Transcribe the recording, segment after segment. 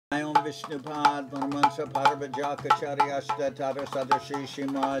Vishnupad Paramahansa Parvajaka Acharyas Tara Sadarshi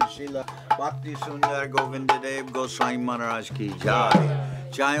Shrimad Srila Bhakti Sundar Govinda Dev Goswami Maharaj ki Jai.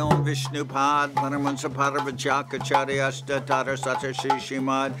 Jai Om Vishnupad Paramahansa Parvajaka Acharyas Tara Sadarshi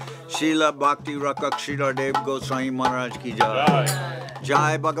Shrimad Srila Bhakti Rakak Srila Dev Goswami Maharaj ki Jai.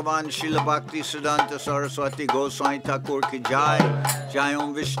 Jai Bhagavan Srila Bhakti Siddhanta Saraswati Goswami Thakur ki Jai. Jai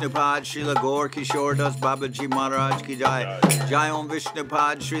Om Vishnupad Srila Gaur Kishore Das Babaji Maharaj ki Jai. Jai Om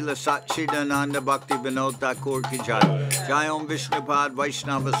Vishnupad Srila Satchidananda Bhakti Vinod Thakur ki Jai. Jai Om Vishnupad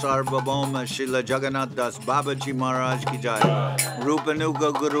Vaishnava Sarvabhauma Srila Jagannath Das Babaji Maharaj ki Jai.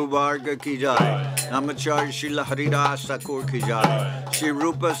 Rupanuga Guru Varga ki Jai. Namacharya Srila Haridas Thakur ki Jai. Shri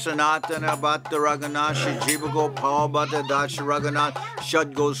Rupa Sanatana Bhatta Raghunath Shri Jiva Gopal Bhatta Das Raghunath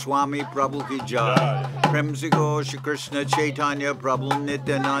Shad Goswami Prabhu ki Jai. Premsigo Shri Krishna Chaitanya Prabhu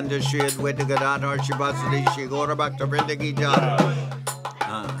Nityananda Shri Advaita Gadadhar Shri Vasudeva Shri Gaura Bhakta Vrinda ki Jai.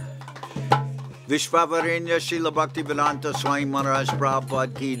 Vishvavarenya Srila Bhakti Vedanta Swami Maharaj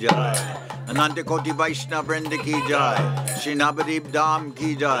Prabhupada ki Jai. Ananta Koti Vaishnava Vrinda ki Jai. Shri Navadip Dham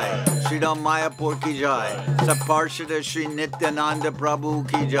ki Jai. Shri Ram Mayapur ki Jai. Saparshada Shri Nityananda Prabhu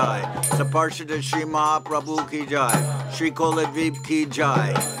ki Jai. Saparshada Shri Mahaprabhu ki Jai. Shri Koladvip ki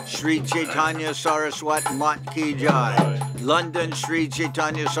Jai. Shri Chaitanya Saraswat Mat ki Jai. London Shri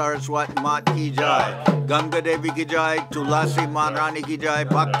Chaitanya Saraswat Mat ki Jai. Ganga Devi ki Jai. Tulasi Maharani ki Jai.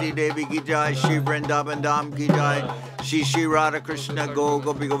 Bhakti Devi ki Jai. Shri Vrindavan Dham ki Jai. Shri Shri Radha Krishna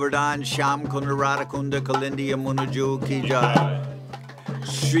Gopi Govardhan Sham Kunda Radha Kunda Kalindi Yamuna Ju ki Jai.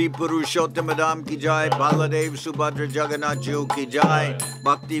 Shri Purushottam Dham ki Jai. Baladev Subhadra Jagannath Ju ki Jai.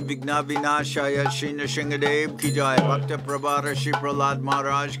 Bhakti Vigna Vinashaya Shri Nrsingadev ki Jai. Bhakta Prabhara Shri Prahlad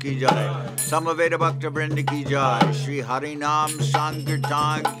Maharaj ki Jai. Samaveda Bhakta Vrinda ki Jai. Shri Harinam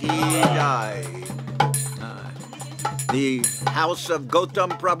Sankirtan ki Jai. The house of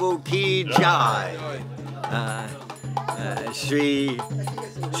Gautam Prabhu ki Jai. Shri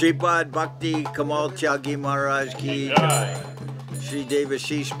Shripad Bhakti Kamal Tyagi Maharaj ki Jai. Shri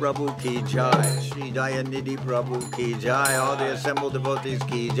Devashish Prabhu ki Jai. Shri Dayanidhi Prabhu ki Jai. All the assembled devotees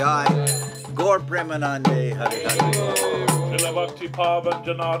ki Jai. Gaur Premanande Hari Hari. Srila Bhakti Pavan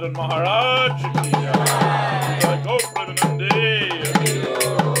Janardan Maharaj ki Jai. Gaur Premanande Hari Hari.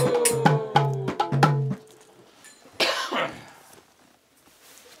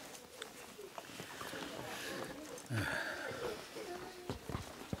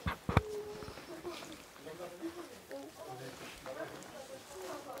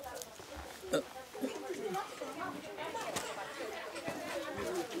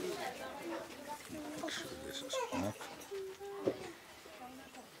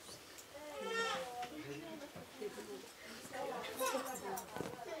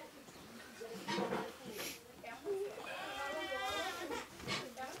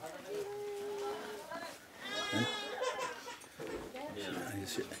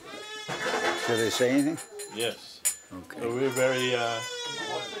 Should I say anything? Yes. Okay. So we're very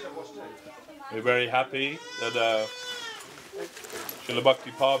happy that Srila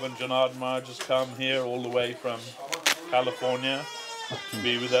Bhakti Pavan Janardan Maharaj has come here all the way from California to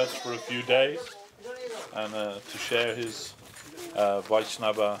be with us for a few days and to share his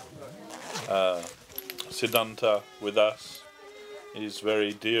Vaishnava Siddhanta with us. He's a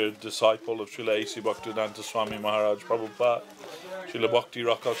very dear disciple of Srila A.C. Bhaktivedanta Swami Maharaj Prabhupada, Srila Bhakti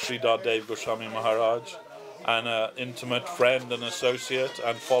Rakak Sridhar Dev Goswami Maharaj, and an intimate friend and associate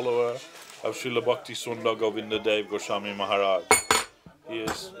and follower of Srila Bhakti Sundar Govinda Dev Goswami Maharaj. He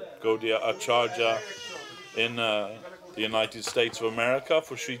is Gaudiya Acharya in the United States of America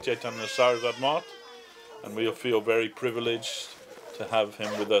for Sri Chaitanya Saraswat Math, and we feel very privileged to have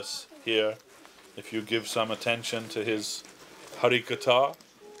him with us here. If you give some attention to his Harikatha,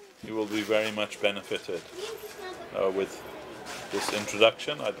 you will be very much benefited. With this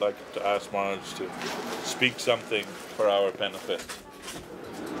introduction, I'd like to ask Maharaj to speak something for our benefit.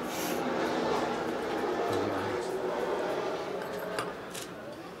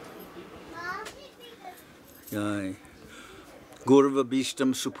 Jai. Gurva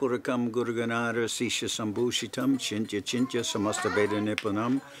Bhishtam Supurakam Gurganara Sisha Sambhushitam Chintya Chintya Samasta Veda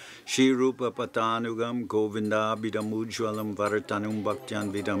Nipunam Shri Rupa Patanugam Govinda Bidam Ujwalam Varatanum Bhaktyan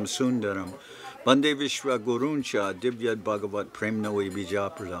Vidam Sundaram Bande Vishwa Guruncha Divyat Bhagavat Premnavi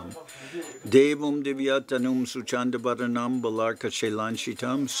Bijapradam Devam Divyatanum Suchanda Varanam Balarka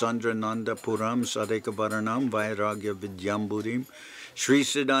Shailanshitam Sandra Nanda Puram Sadeka Varanam Vairagya Vidyamburim Shri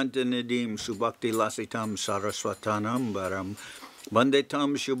Siddhanta Nidim Subhakti Lasitam Saraswatanam Varam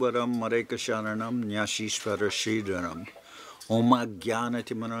Bandetam Shubharam Mareka Sharanam Nyashishvara Shridharam Oma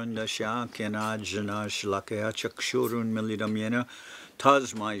Jnanatimarandasya Kenajana Shlakaya Chakshurun Milidam Yena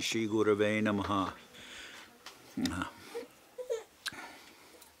Tasmai Shri Gurave Namaha.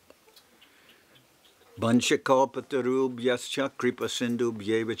 Vanchakalpatarubhyascha kripa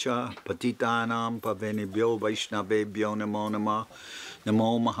sindhubhyevacha patitanam pavenibhyo vaishnavebhyo namo namah.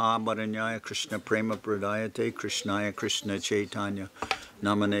 Namo Mahabharanyaya Krishna Prema Pradayate Krishnaya Krishna Chaitanya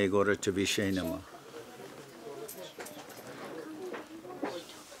Namane Gauratavishe Namah.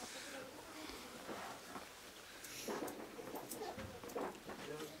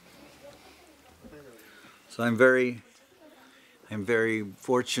 So I'm very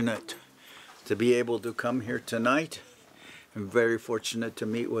fortunate to be able to come here tonight. I'm very fortunate to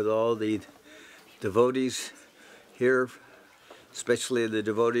meet with all the devotees here, especially the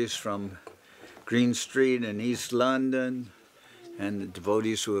devotees from Green Street and East London, and the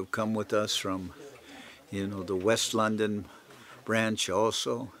devotees who have come with us from, you know, the West London branch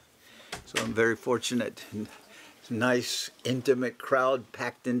also. So I'm very fortunate. It's a nice, intimate crowd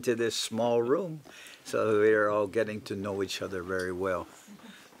packed into this small room. So we are all getting to know each other very well.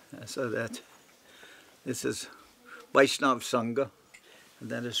 So that this is Vaishnav Sangha, and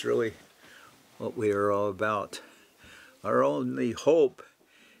that is really what we are all about. Our only hope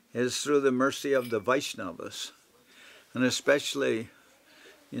is through the mercy of the Vaishnavas, and especially,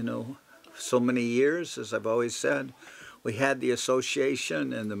 you know, so many years, as I've always said, we had the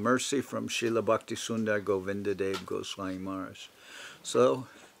association and the mercy from Srila Bhakti Sundar Govinda Dev Goswami Maharaj. So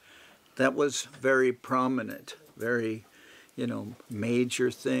that was very prominent, very, you know,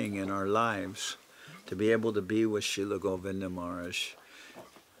 major thing in our lives, to be able to be with Srila Govinda Maharaj.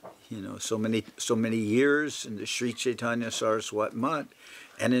 You know, so many years in the Sri Chaitanya Saraswat Mat,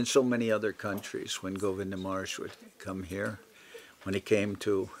 and in so many other countries when Govinda Maharaj would come here. When he came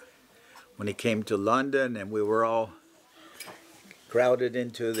to London, and we were all crowded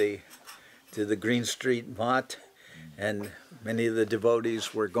into the Green Street Mat, and many of the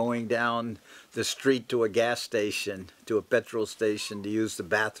devotees were going down the street to a gas station, to a petrol station, to use the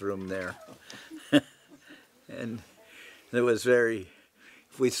bathroom there. And it was very,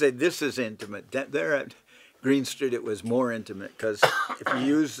 if we say this is intimate, there at Green Street it was more intimate, because if you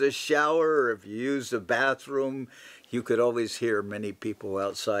use the shower or if you use the bathroom, you could always hear many people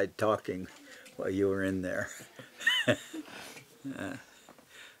outside talking while you were in there.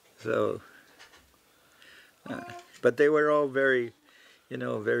 But they were all very, you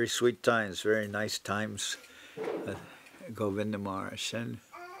know, very sweet times, very nice times, Govinda Maharaj. And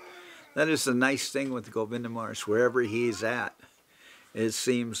that is the nice thing with Govinda Maharaj. Wherever he's at, it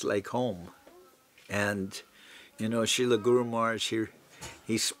seems like home. And, you know, Srila Guru Maharaj,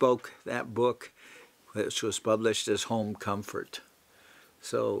 he spoke that book, which was published as Home Comfort.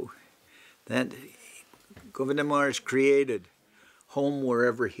 So that Govinda Maharaj created home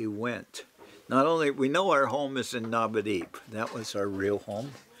wherever he went. Not only, we know our home is in Navadip, that was our real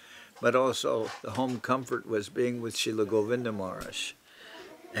home, but also the home comfort was being with Srila Govinda Maharaj.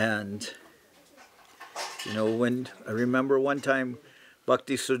 And, you know, when I remember one time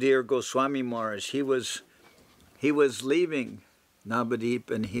Bhakti Sudhir Goswami Maharaj, he was leaving Navadip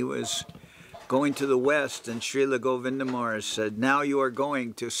and he was going to the west, and Srila Govinda Maharaj said, now you are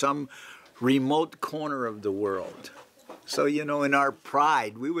going to some remote corner of the world. So, you know, in our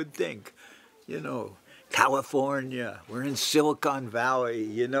pride, we would think, you know, California, we're in Silicon Valley,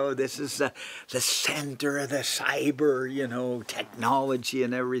 you know, this is the center of the cyber, you know, technology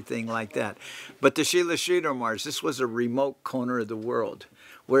and everything like that. But to Srila Sridhar Maharaj, this was a remote corner of the world.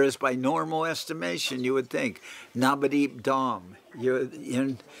 Whereas by normal estimation, you would think, Navadip Dham,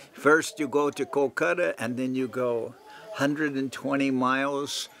 first you go to Kolkata, and then you go 120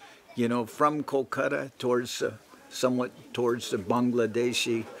 miles, you know, from Kolkata towards somewhat towards the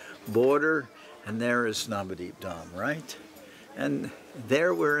Bangladeshi border, and there is Navadip Dham, right? And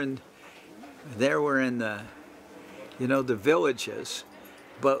there we're in the, you know, the villages.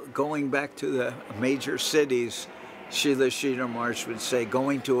 But going back to the major cities, Srila Sridhar Maharaj would say,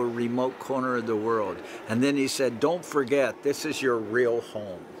 going to a remote corner of the world. And then he said, don't forget, this is your real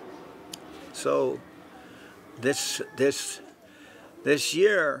home. So this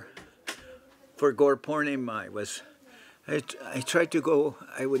year for Gaur Purnima was, I would try to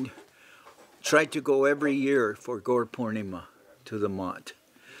go every year for Gaur Purnima to the Mat.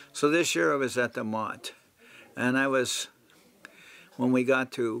 So this year I was at the Mat, and I was, when we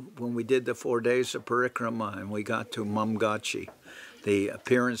did the 4 days of Parikrama, and we got to Mamgachi, the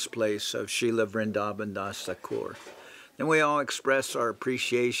appearance place of Srila Vrindavan Das Thakur, then we all expressed our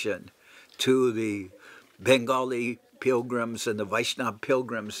appreciation to the Bengali pilgrims and the Vaishnava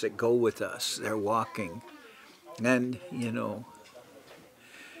pilgrims that go with us. They're walking. And, you know,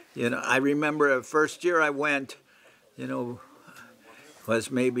 I remember the first year I went, you know, was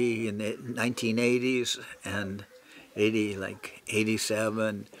maybe in the 1980s and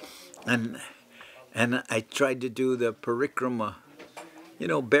 87, and I tried to do the parikrama,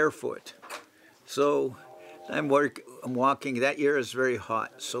 barefoot. So I'm walking. That year is very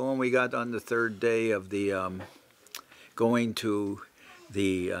hot. So when we got on the third day of the going to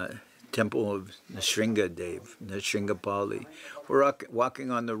the temple of Nrsimhapali, we're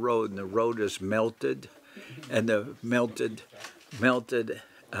walking on the road, and the road is melted, and the melted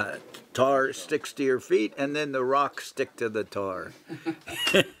tar sticks to your feet, and then the rocks stick to the tar.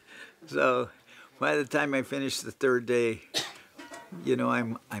 So by the time I finished the third day,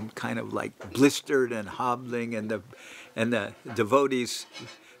 I'm kind of like blistered and hobbling, and the devotees,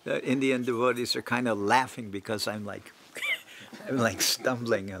 the Indian devotees, are kind of laughing because I'm like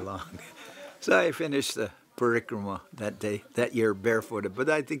stumbling along. So I finished the parikrama that year barefooted, but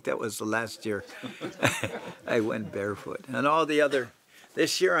I think that was the last year I went barefoot. And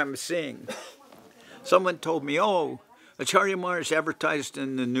this year I'm seeing, someone told me, oh, Acharya Maharaj advertised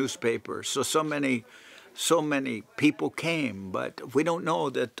in the newspaper, so many people came, but we don't know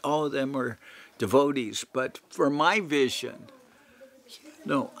that all of them are devotees. But for my vision,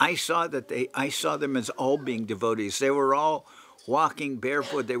 no, I saw them as all being devotees. They were all walking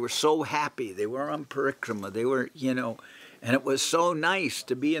barefoot. They were so happy. They were on parikrama. They were, and it was so nice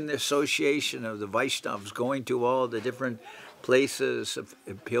to be in the association of the Vaishnavas, going to all the different places of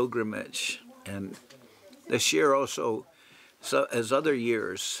pilgrimage. And this year also, so as other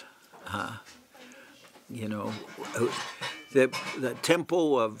years, the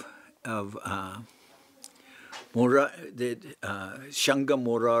temple of Shanga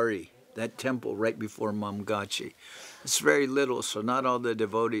Murari, that temple right before Mamgachi, it's very little, so not all the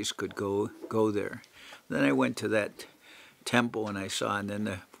devotees could go there. Then I went to that temple and I saw, and then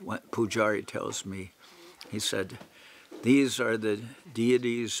the Pujari tells me, he said, these are the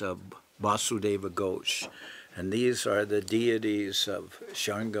deities of Vasudeva Ghosh, and these are the deities of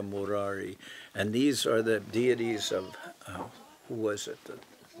Shanga Murari, and these are the deities of, who was it, the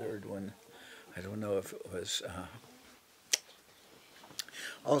third one? I don't know if it was,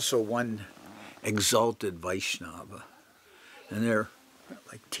 also one exalted Vaishnava. And they're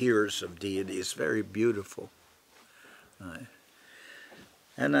like tiers of deities, very beautiful.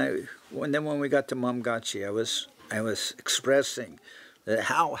 And then when we got to Mamgachi, I was expressing that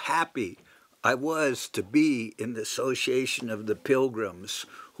how happy I was to be in the association of the pilgrims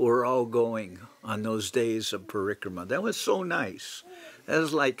who were all going on those days of parikrama. That was so nice. That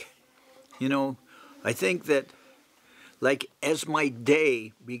was like, I think that, like, as my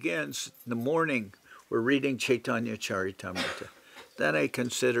day begins in the morning, we're reading Chaitanya Charitamrita. That I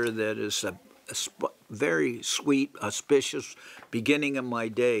consider that is a very sweet, auspicious beginning of my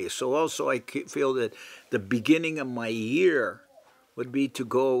day. So also I feel that the beginning of my year would be to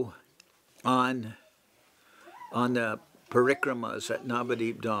go on the parikramas at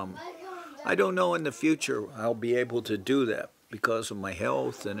Navadip Dham. I don't know in the future I'll be able to do that because of my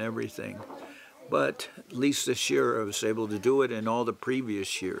health and everything. But at least this year I was able to do it in all the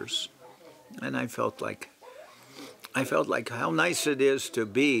previous years. And I felt like how nice it is to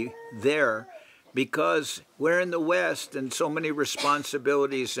be there, because we're in the West and so many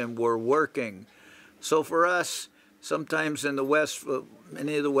responsibilities and we're working. So for us, sometimes in the West, for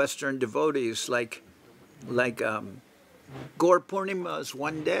many of the Western devotees, like Gaur Purnima is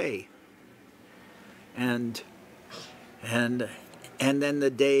one day, and then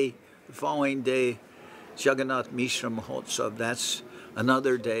the following day, Jagannath Mishra Mahotsav, that's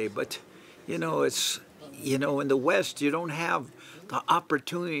another day. But it's in the West you don't have the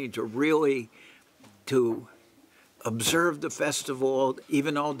opportunity to really to observe the festival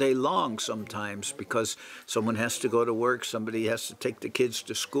even all day long sometimes, because someone has to go to work, somebody has to take the kids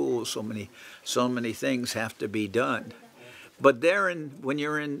to school, so many things have to be done. But when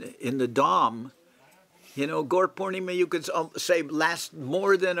you're in the Dham, Gaur Purnima, you could say lasts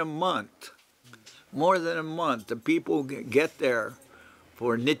more than a month. More than a month. The people get there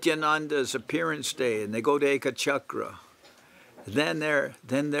for Nityananda's appearance day, and they go to Ekachakra. Then they're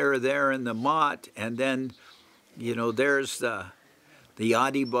there in the Mat, and then there's the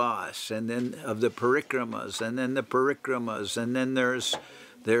Adibas, and then of the parikramas, and then the parikramas, and then there's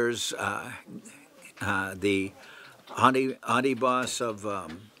the Adibas of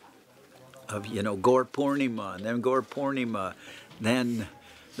Gaur Purnima, and then Gaur Purnima, then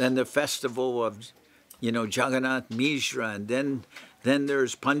the festival of Jagannath Mishra, and then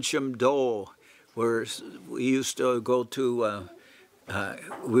there's Pancham Dol, where we used to go to.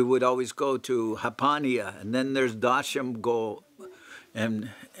 We would always go to Hapania, and then there's Dasham Gol, and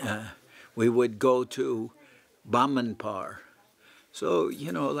we would go to Bamanpar, So,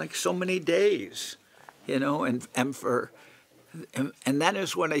 you know, like so many days, you know, and that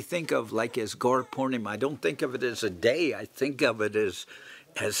is what I think of like as Gaur Purnima. I don't think of it as a day. I think of it as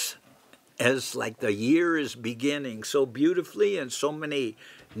like the year is beginning so beautifully, and so many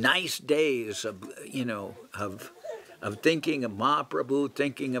nice days of, you know, of thinking of Mahaprabhu,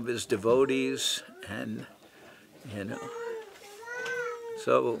 thinking of his devotees, and, you know,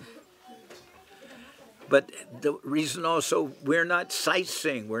 so. But the reason also, we're not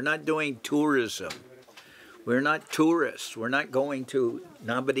sightseeing, we're not doing tourism. We're not tourists. We're not going to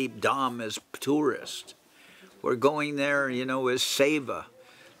Navadip Dham as tourists. We're going there, you know, as seva.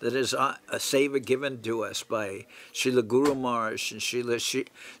 That is a seva given to us by Srila Guru Maharaj and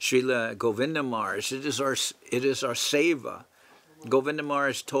Srila Govinda Maharaj. It is our seva. Govinda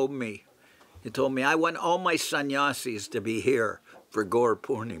Maharaj told me, I want all my sannyasis to be here for Gaur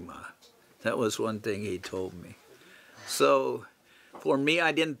Purnima. That was one thing he told me. So, for me,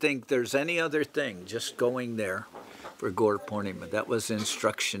 I didn't think there's any other thing, just going there for Gaur Purnima. That was the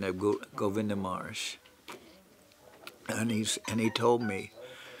instruction of Govinda Maharaj. And he told me,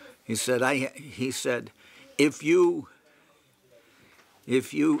 he said, if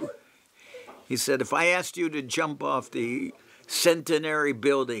I asked you to jump off the Centenary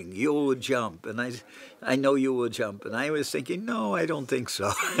building, you will jump. And I know you will jump. And I was thinking, no, I don't think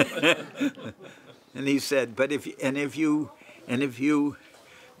so. And he said, but if you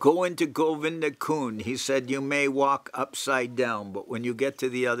go into Govinda Kund, he said, you may walk upside down, but when you get to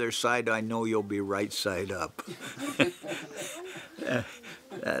the other side, I know you'll be right side up.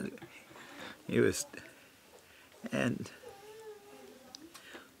 He was, and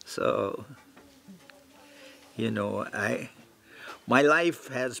so, you know, my life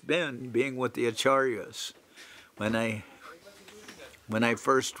has been being with the Acharyas. When I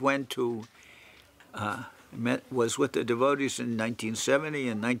first went to, was with the devotees in 1970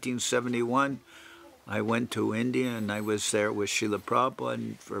 and 1971, I went to India and I was there with Srila Prabhupada,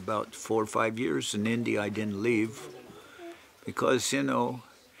 and for about 4 or 5 years in India I didn't leave because, you know,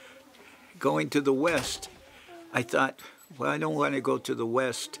 going to the West, I thought, well, I don't want to go to the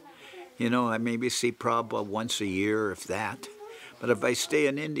West. You know, I maybe see Prabhupada once a year, if that. But if I stay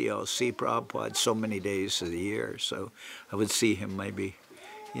in India, I'll see Prabhupada so many days of the year. So I would see him maybe,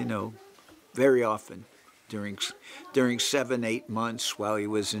 you know, very often. During 7, 8 months while he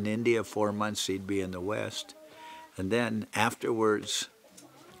was in India, 4 months he'd be in the West. And then afterwards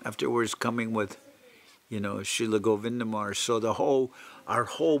coming with, you know, Srila Govinda Maharaj. So our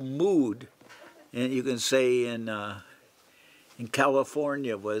whole mood, and you can say in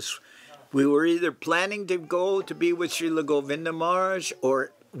California, was we were either planning to go to be with Srila Govinda Maharaj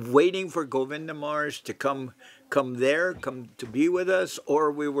or waiting for Govinda Maharaj to come to be with us,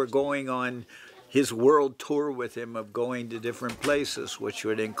 or we were going on his world tour with him of going to different places, which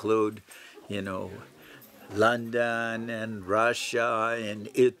would include, you know, London and Russia and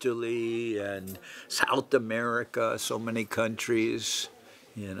Italy and South America, so many countries,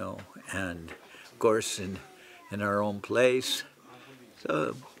 you know, and of course in our own place.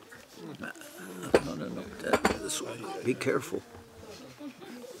 So, no, this way. Be careful.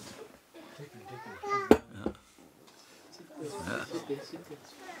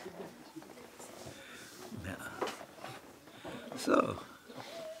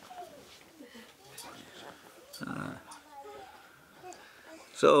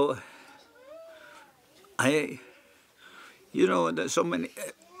 So I, you know, there's so many,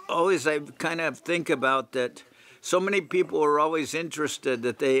 always I kind of think about that. So many people are always interested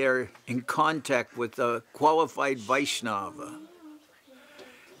that they are in contact with a qualified Vaishnava,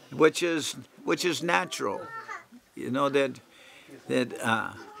 which is natural. You know, that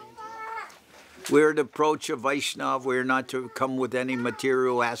we're to approach a Vaishnava. We're not to come with any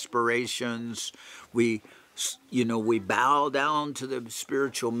material aspirations. We bow down to the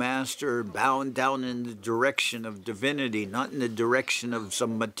spiritual master, bowing down in the direction of divinity, not in the direction of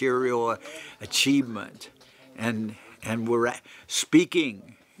some material achievement. And we're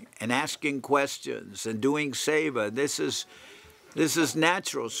speaking and asking questions and doing seva. This is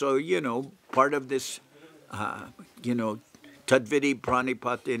natural. So, you know, part of this, you know, tadvidi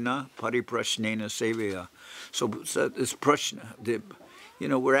pranipatina pariprashnena sevaya. So this prashna, you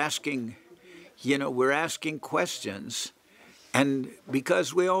know, we're asking questions, and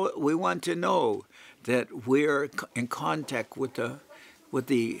because we want to know that we're in contact with the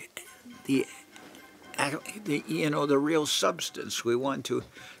you know, the real substance. We want to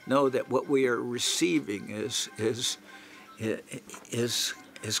know that what we are receiving is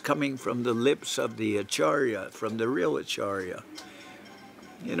coming from the lips of the Acharya, from the real Acharya.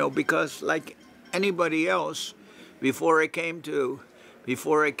 You know, because like anybody else, before I came to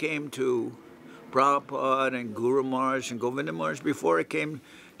before I came to Prabhupada and Guru Maharaj and Govinda Maharaj, before I came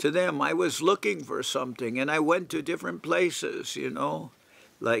to them, I was looking for something, and I went to different places, you know,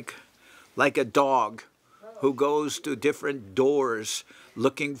 like a dog who goes to different doors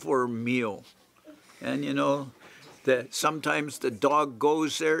looking for a meal. And you know, that sometimes the dog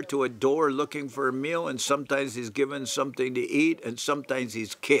goes there to a door looking for a meal, and sometimes he's given something to eat, and sometimes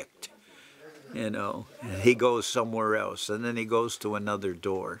he's kicked, you know, and he goes somewhere else, and then he goes to another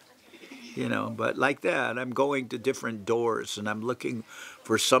door, you know. But like that, I'm going to different doors, and I'm looking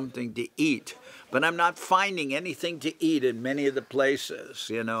for something to eat, but I'm not finding anything to eat in many of the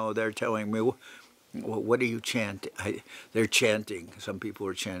places, you know. They're telling me, well, what are you chanting? They're chanting. Some people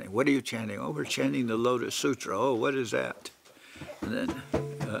are chanting. What are you chanting? Oh, we're chanting the Lotus Sutra. Oh, what is that? And then,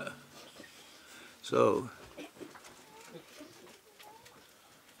 so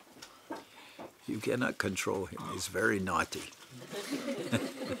you cannot control him. He's very naughty.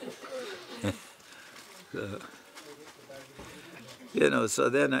 So, you know, so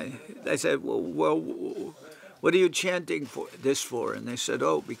then I said, well, what are you chanting this for? And they said,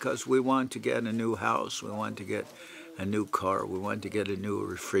 oh, because we want to get a new house, we want to get a new car, we want to get a new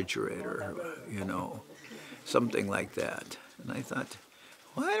refrigerator, you know, something like that. And I thought,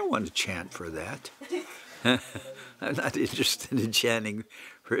 well, I don't want to chant for that. I'm not interested in chanting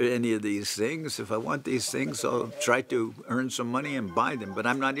for any of these things. If I want these things, I'll try to earn some money and buy them, but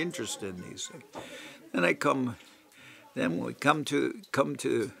I'm not interested in these things. And then we come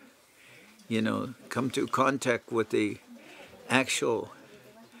to you know, come to contact with the actual,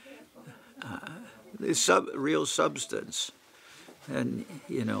 real substance, and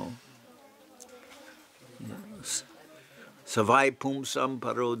you know, savai pumsam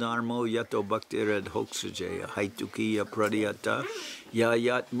parodharmo yato bhaktired hoksajaya haitukiya pradiyata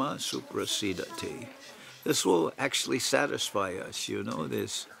yayatma suprasidati. This will actually satisfy us, you know,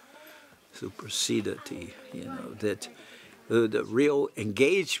 this suprasidati, you know, that the real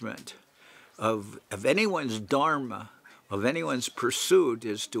engagement of anyone's dharma, of anyone's pursuit,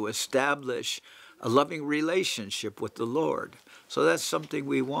 is to establish a loving relationship with the Lord. So that's something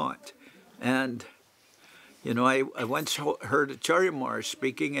we want. And, you know, I once heard Acharya Maharaj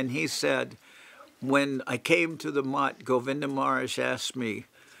speaking, and he said, when I came to the Mat, Govinda Maharaj asked me,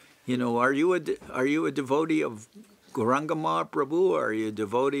 you know, are you a devotee of Gauranga Mahaprabhu? Are you a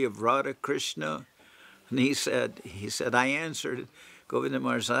devotee of Radha Krishna? And he said, I answered, Govinda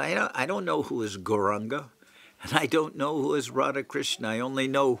Maharaj said, I don't know who is Gauranga, and I don't know who is Radha Krishna. I only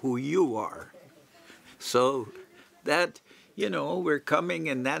know who you are. So that, you know, we're coming,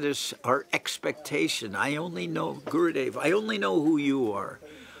 and that is our expectation. I only know, Gurudev, I only know who you are.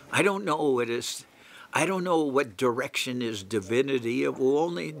 I don't know what is, I don't know what direction is divinity.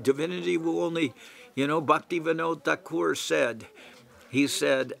 Divinity will only, you know, Bhakti Vinod Thakur said, he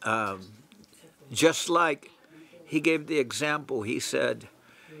said, just like, he gave the example, he said,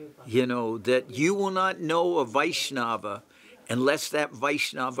 you know, that you will not know a Vaishnava unless that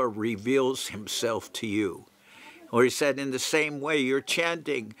Vaishnava reveals himself to you. Or he said, in the same way, you're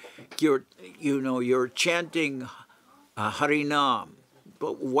chanting, you're chanting Harinam.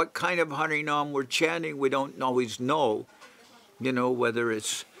 But what kind of Harinam we're chanting, we don't always know, you know,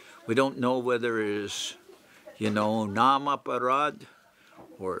 we don't know whether it is, you know, Namaparad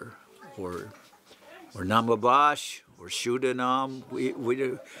or Namabash or Shudanam. We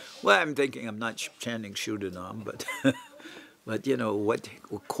do. Well, I'm thinking I'm not chanting Shudanam, but but you know what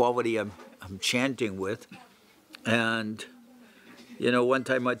quality I'm chanting with. And you know, one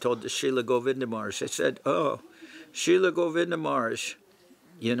time I told the Srila Govinda Maharaj, I said, oh, Srila Govinda Maharaj,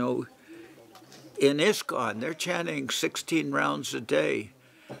 you know, in ISKCON they're chanting 16 rounds a day,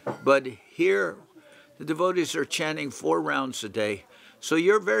 but here the devotees are chanting 4 rounds a day. So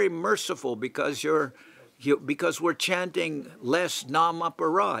you're very merciful because because we're chanting less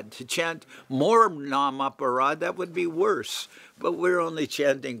Namaparad. To chant more Namaparad, that would be worse. But we're only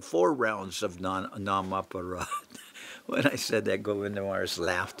chanting 4 rounds of Namaparad. When I said that, Govinda Maharaj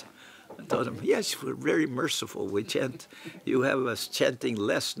laughed. I told him, yes, we're very merciful. You have us chanting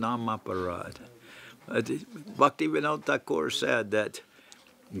less Namaparad. Bhakti Vinod Thakur said that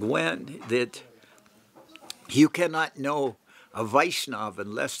you cannot know a Vaishnava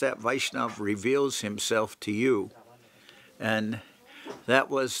unless that Vaishnava reveals himself to you. And that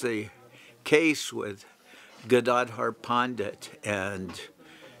was the case with Gadadhar Pandit and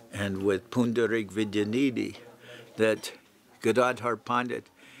with Pundarik Vidyanidhi, that Gadadhar Pandit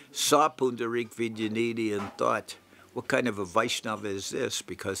saw Pundarik Vidyanidhi and thought, what kind of a Vaishnava is this?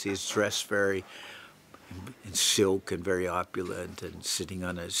 Because he's dressed very in silk and very opulent and sitting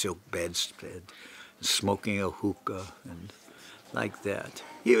on a silk bedstead, smoking a hookah and like that.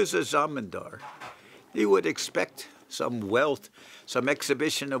 He was a zamindar. He would expect some wealth, some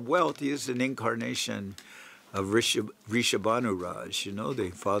exhibition of wealth. He is an incarnation of Rishabhanuraj, you know,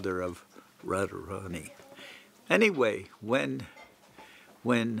 the father of Radharani. Anyway, when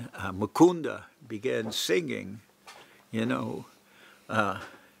Mukunda began singing, you know,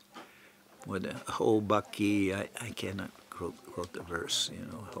 with a whole Bhakti, I cannot quote the verse, you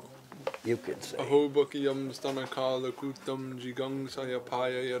know. You can say. Aho Bhakiyam Stanakala Kutam Jigang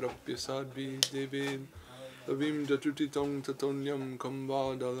Sayapaya Yarapya Sadvi Devin Lavim Jatutitong Tatonyam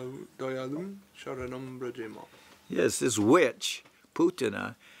Kamba Dayalum Sharanam Brajema. Yes, this witch,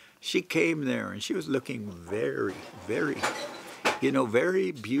 Putana, she came there and she was looking very, very, you know,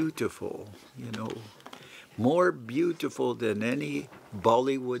 very beautiful, you know, more beautiful than any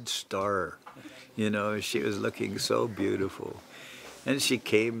Bollywood star. You know, she was looking so beautiful. And she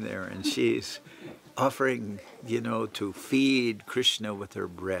came there and she's offering, you know, to feed Krishna with her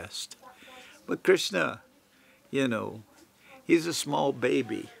breast. But Krishna, you know, he's a small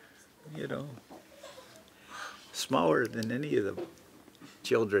baby, you know, smaller than any of the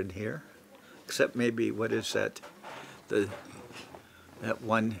children here, except maybe, what is that, that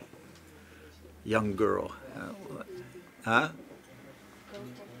one young girl. Huh?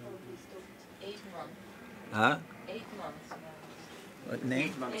 8 months. Huh? 8 months. What name?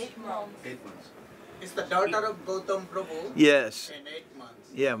 8 months. 8 months. It's the daughter of Gautam Prabhu. Yes. In 8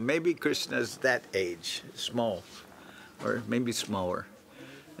 months. Yeah, maybe Krishna's that age, small, or maybe smaller.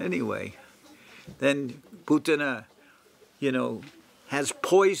 Anyway, then Putana, you know, has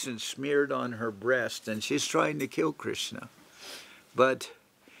poison smeared on her breast, and she's trying to kill Krishna. But,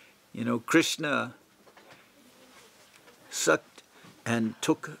 you know, Krishna sucked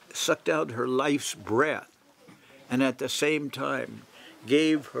out her life's breath, and at the same time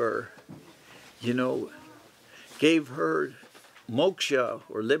gave her, you know, gave her moksha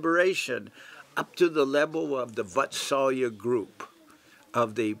or liberation up to the level of the Vatsalya group,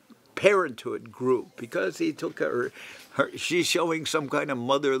 of the parenthood group, because he took her, she's showing some kind of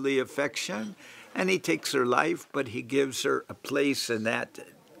motherly affection, and he takes her life, but he gives her a place in that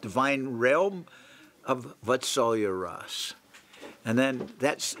divine realm of Vatsalya Ras. And then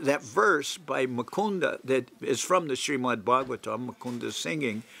that verse by Mukunda, that is from the Srimad Bhagavatam, Mukunda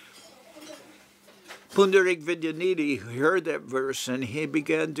singing, Pundarik Vidyanidhi heard that verse and he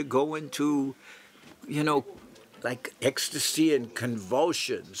began to go into, you know, like ecstasy and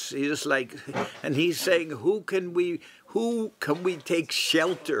convulsions. He's like, and he's saying, who can we take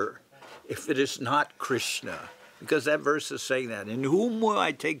shelter if it is not Krishna? Because that verse is saying that. In whom will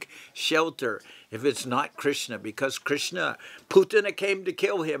I take shelter if it's not Krishna? Because Krishna, Putana came to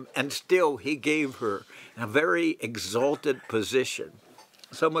kill him, and still he gave her a very exalted position.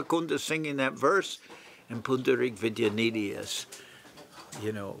 So Mukunda is singing that verse, and Pundarik Vidyanidhi is,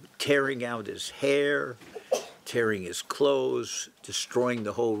 you know, tearing out his hair, tearing his clothes, destroying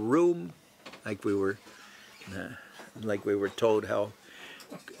the whole room, like we were told how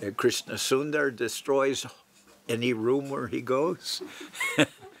Krishna Sundar destroys any room where he goes.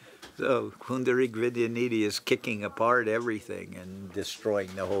 So Pundarik Vidyanidhi is kicking apart everything and destroying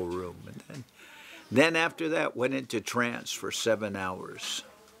the whole room. And then after that went into trance for 7 hours.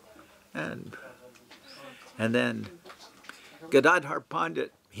 And then Gadadhar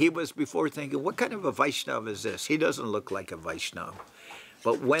Pandit, he was before thinking, what kind of a Vaishnava is this? He doesn't look like a Vaishnava.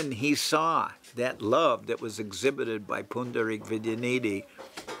 But when he saw that love that was exhibited by Pundarik Vidyanidhi,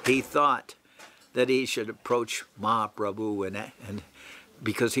 he thought that he should approach Mahaprabhu, and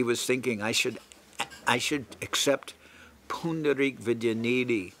because he was thinking, I should accept Pundarik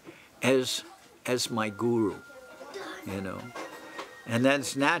Vidyanidhi as my guru, you know. And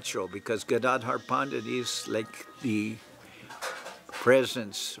that's natural, because Gadadhar Pandit is like the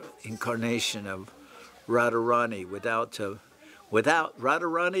presence, incarnation of Radharani, without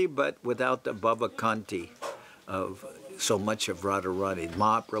Radharani, but without the Bhavakanti of so much of Radharani.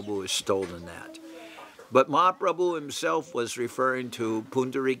 Mahaprabhu has stolen that. But Mahaprabhu himself was referring to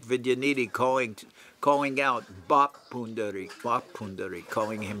Pundarik Vidyanidhi, calling out Bap Pundarik,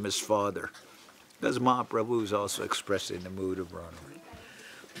 calling him his father. Because Mahaprabhu is also expressing the mood of Radharani.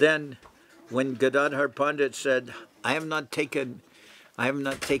 Then, when Gadadhar Pandit said, I have not taken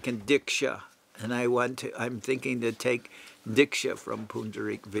Diksha, and I'm thinking to take Diksha from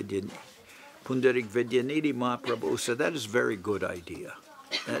Pundarik Vidyanidhi. Pundarik Vidyanidhi, Mahaprabhu said, that is a very good idea.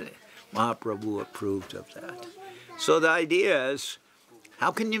 Mahaprabhu approved of that. So the idea is,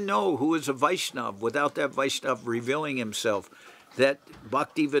 how can you know who is a Vaishnava without that Vaishnava revealing himself? That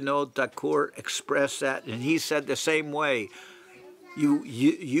Bhakti Vinod Thakur expressed that, and he said the same way.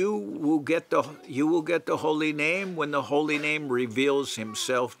 you will get the holy name when the holy name reveals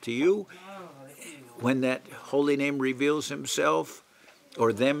himself to you. When that holy name reveals himself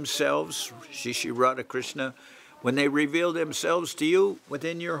or themselves, Shishi Radha Krishna, when they reveal themselves to you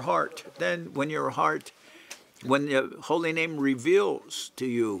within your heart, then when the holy name reveals to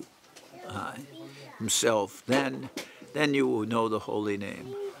you himself, then you will know the holy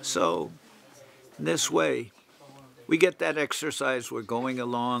name. So in this way, we get that exercise. We're going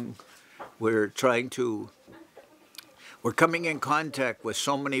along. We're coming in contact with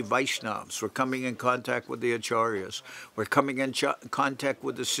so many Vaishnavas. We're coming in contact with the Acharyas. We're coming in contact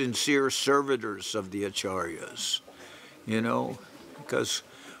with the sincere servitors of the Acharyas. Because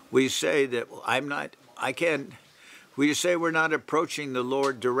we say that we say we're not approaching the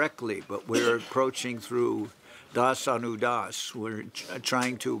Lord directly, but we're approaching through Das Anudas. We're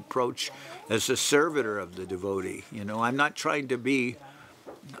trying to approach as a servitor of the devotee. I'm not trying to be.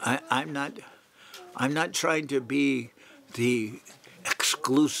 I'm not trying to be the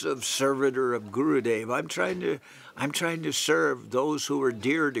exclusive servitor of Gurudev. I'm trying to serve those who are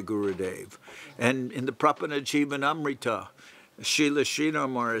dear to Gurudev. And in the Prapana Jivanamrita, Srila Srila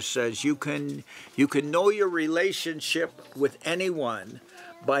Maharaj says you can know your relationship with anyone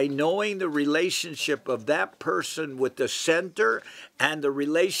by knowing the relationship of that person with the center and the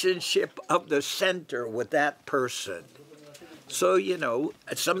relationship of the center with that person. So,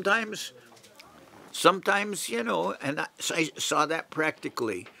 sometimes, and I saw that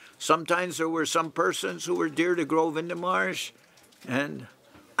practically. Sometimes there were some persons who were dear to Govinda Maharaj, and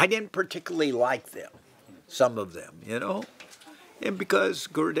I didn't particularly like them, some of them, and because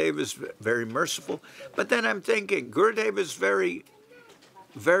Gurudev is very merciful. But then I'm thinking, Gurudev is very,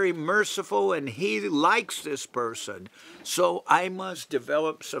 very merciful, and he likes this person, so I must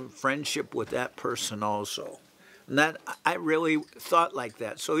develop some friendship with that person also. And that I really thought like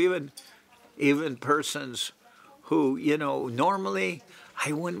that. So even persons who, normally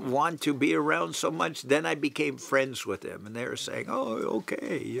I wouldn't want to be around so much, then I became friends with them. And they were saying, oh,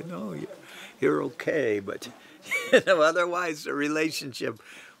 okay, you're okay. But, otherwise the relationship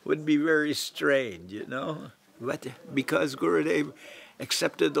would be very strained, But because Gurudev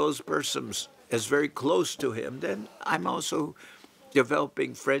accepted those persons as very close to him, then I'm also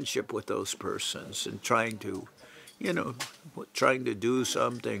developing friendship with those persons and trying to do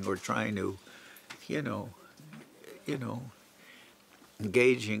something or trying to,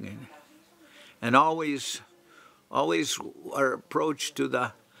 engaging in. And always our approach to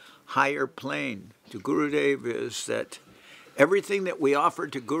the higher plane, to Gurudev, is that everything that we offer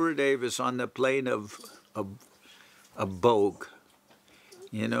to Gurudev is on the plane of bhog,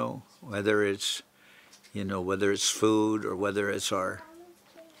 whether it's food or whether it's the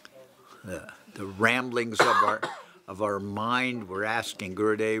ramblings of our mind. We're asking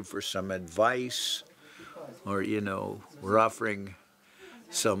Gurudev for some advice, or we're offering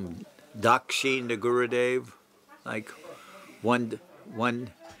some dakshin to Gurudev. Like one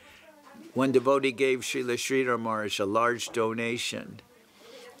devotee gave Srila Sridhar Maharaj a large donation,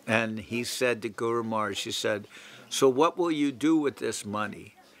 and he said to Guru Maharaj, he said, so what will you do with this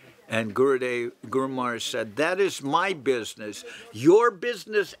money? And Guru Maharaj said, that is my business. Your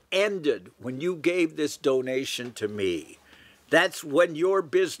business ended when you gave this donation to me. That's when your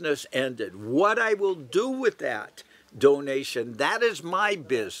business ended. What I will do with that donation, that is my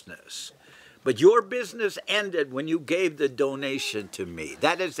business. But your business ended when you gave the donation to me.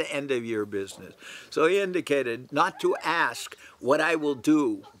 That is the end of your business. So he indicated not to ask what I will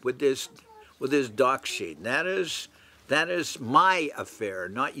do with this dakshin. That is my affair,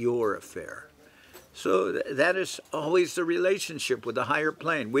 not your affair. So that is always the relationship with the higher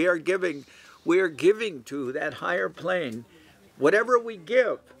plane. We are giving to that higher plane whatever we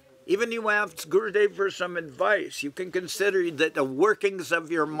give. Even you ask Gurudev for some advice, you can consider that the workings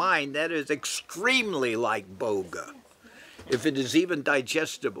of your mind, that is extremely like bhoga, if it is even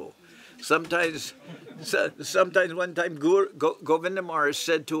digestible. Sometimes one time Govinda Maharaj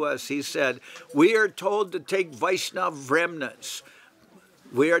said to us, he said, we are told to take Vaishnav remnants.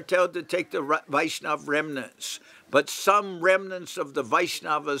 We are told to take the Vaishnav remnants, but some remnants of the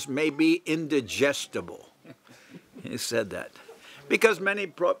Vaishnavas may be indigestible. He said that. Because many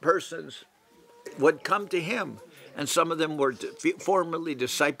persons would come to him, and some of them were formerly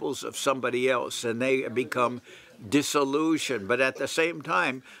disciples of somebody else, and they become disillusioned, but at the same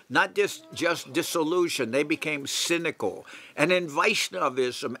time, not just disillusioned, they became cynical. And in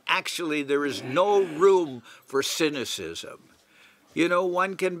Vaishnavism, actually, there is no room for cynicism.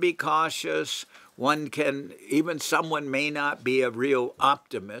 One can be cautious, someone may not be a real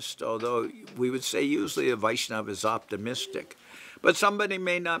optimist, although we would say usually a Vaishnava is optimistic. But somebody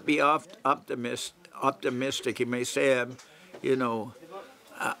may not be optimistic. He may say, you know,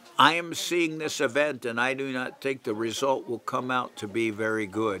 I am seeing this event and I do not think the result will come out to be very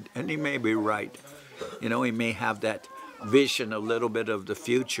good. And he may be right. You know, he may have that vision a little bit of the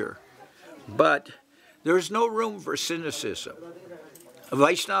future. But there's no room for cynicism. A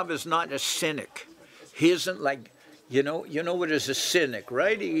Vaishnava is not a cynic. He isn't like, you know what is a cynic,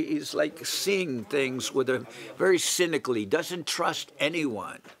 right? He's like seeing things with a very cynically, doesn't trust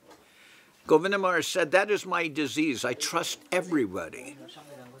anyone. Govinda Maharaj said, that is my disease. I trust everybody.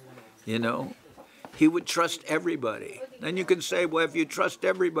 You know, he would trust everybody. Then you can say, well, if you trust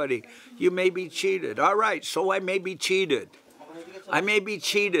everybody, you may be cheated. All right, so I may be cheated. I may be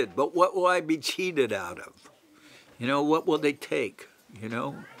cheated, but what will I be cheated out of? You know, what will they take? You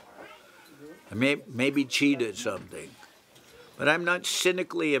know, I may be cheated something, but I'm not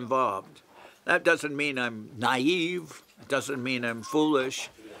cynically involved. That doesn't mean I'm naive. It doesn't mean I'm foolish.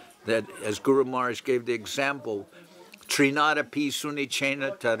 That, as Guru Maharaj gave the example, Trinada pisuni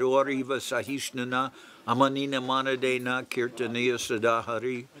chena taroriva sahishnana amanina manadena kirtaniya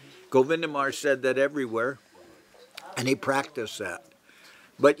sadahari. Govinda Maharaj said that everywhere, and he practiced that.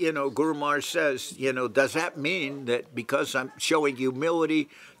 But, you know, Guru Maharaj says, you know, does that mean that because I'm showing humility,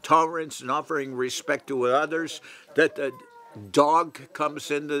 tolerance, and offering respect to others, that the dog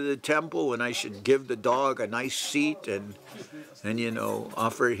comes into the temple and I should give the dog a nice seat and you know,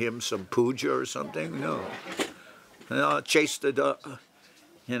 offer him some puja or something? No. No, chase the dog.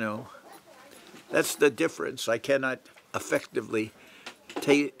 You know, that's the difference. I cannot effectively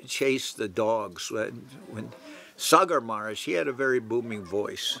chase the dogs. When Sagar Maharaj, he had a very booming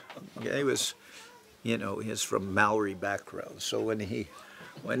voice. He was, you know, he's from Maori background. So when he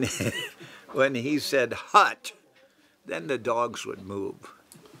said hut, then the dogs would move.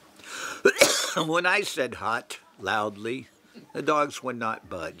 When I said hut loudly, the dogs would not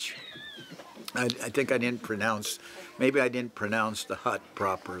budge. I think I didn't pronounce, maybe I didn't pronounce the hut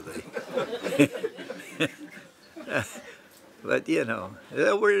properly. But, you know,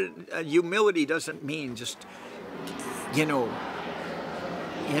 humility doesn't mean just,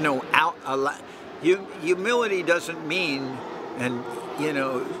 humility doesn't mean, and, you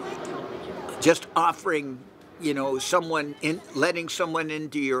know, just offering, you know, letting someone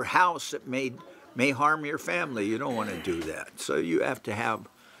into your house that may harm your family. You don't want to do that. So you have to have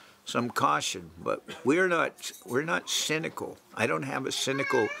some caution. But we're not cynical. I don't have a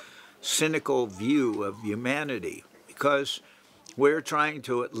cynical view of humanity, because we're trying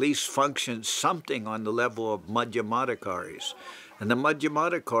to at least function something on the level of Madhyamadikaris. And the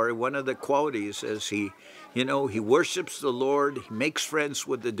Madhyamadikari, one of the qualities is he worships the Lord, he makes friends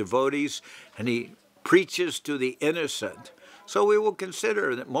with the devotees, and he preaches to the innocent. So we will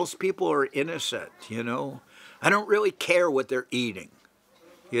consider that most people are innocent, you know. I don't really care what they're eating,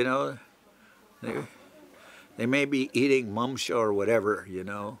 you know. They may be eating mumsha or whatever, you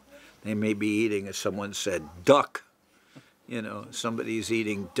know. They may be eating, as someone said, duck. You know, somebody's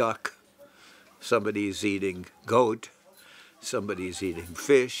eating duck, somebody's eating goat, somebody's eating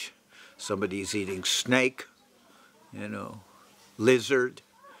fish, somebody's eating snake, you know, lizard,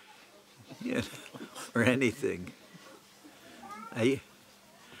 you know, or anything. I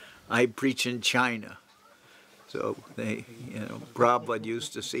preach in China, so they, you know, Prabhupada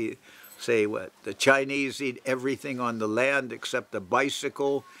used to say what? The Chinese eat everything on the land except a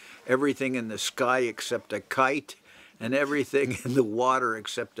bicycle, everything in the sky except a kite, and everything in the water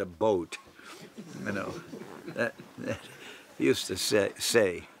except a boat. You know, that he used to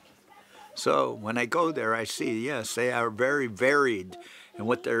say. So when I go there, I see, yes, they are very varied in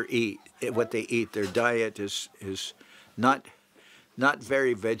what they eat. Their diet is not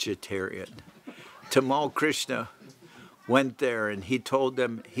very vegetarian. Tamal Krishna went there and he told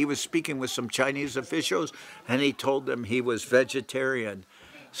them, he was speaking with some Chinese officials, and he told them he was vegetarian.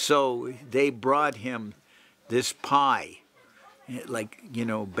 So they brought him this pie, like, you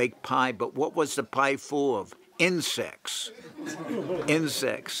know, baked pie, but what was the pie full of? Insects.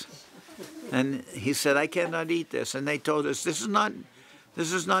 Insects. And he said, I cannot eat this. And they told us, this is not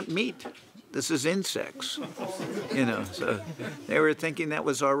meat. This is insects. You know, so they were thinking that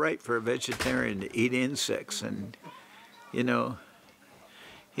was all right for a vegetarian to eat insects. And, you know,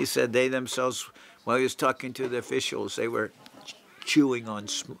 he said they themselves, while he was talking to the officials, they were chewing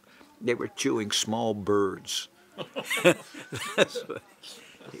small birds. That's what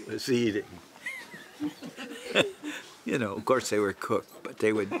he was eating. You know, of course they were cooked, but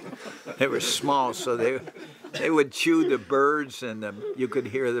they were small, so they would chew the birds, and you could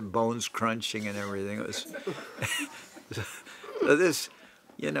hear the bones crunching and everything. It was so this,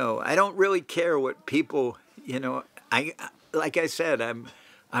 you know, I don't really care what people, you know, like I said, I'm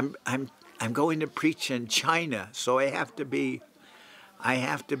going to preach in China, so I have to be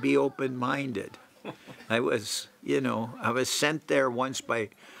open-minded. I was sent there once by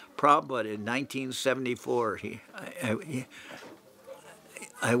Prabhupada in 1974.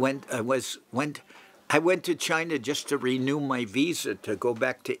 I went to China just to renew my visa to go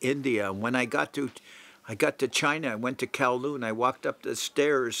back to India. And when I got to China, I went to Kowloon. I walked up the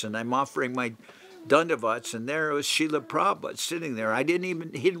stairs and I'm offering my Dandavats, and there was Srila Prabhupada sitting there.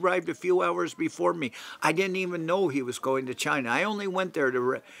 He'd arrived a few hours before me. I didn't even know he was going to China. I only went there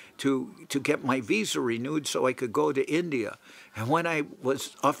to get my visa renewed so I could go to India. And when I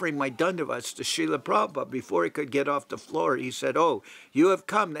was offering my Dandavats to Srila Prabhupada, before he could get off the floor, he said, "Oh, you have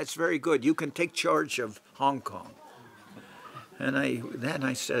come. That's very good. You can take charge of Hong Kong." And then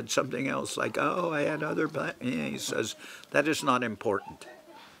I said something else like, "Oh, I had other plans." Yeah, he says, "That is not important.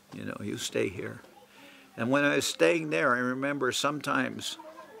 You stay here." And when I was staying there, I remember sometimes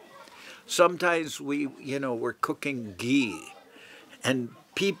we, were cooking ghee, and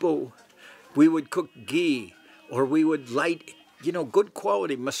we would cook ghee, or we would light, good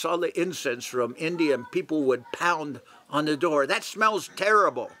quality masala incense from India, and people would pound on the door. That smells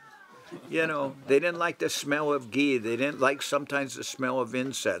terrible. They didn't like the smell of ghee. They didn't like sometimes the smell of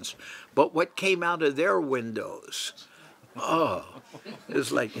incense. But what came out of their windows, oh, it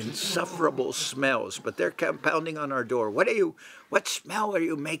was like insufferable smells. But they're pounding on our door. What smell are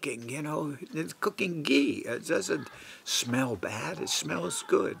you making? It's cooking ghee. It doesn't smell bad. It smells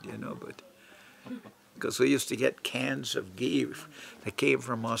good, but because we used to get cans of ghee that came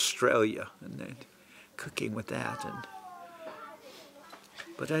from Australia, and then cooking with that.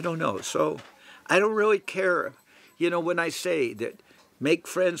 But I don't know. So I don't really care, when I say that make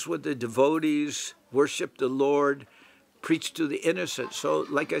friends with the devotees, worship the Lord, preach to the innocent. So,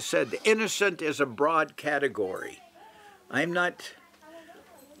 like I said, the innocent is a broad category. I'm not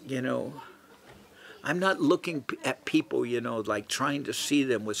looking at people, like trying to see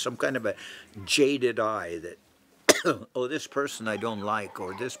them with some kind of a jaded eye that, oh, this person I don't like,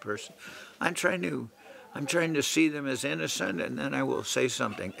 or this person. I'm trying to see them as innocent, and then I will say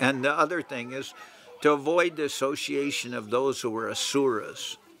something. And the other thing is to avoid the association of those who were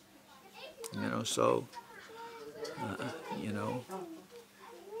asuras.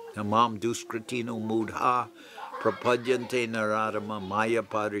 Namam duskritino mudha prapadyante naradama maya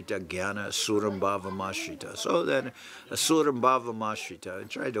parita jnana asuram bhavamashita. So then, asuram bhavamashita,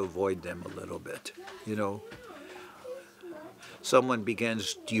 try to avoid them a little bit. Someone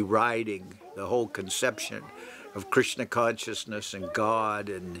begins deriding the whole conception of Krishna consciousness and God,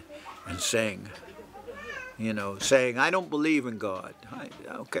 and saying, I don't believe in God.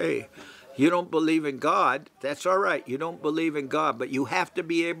 Okay. You don't believe in God, that's all right. You don't believe in God, but you have to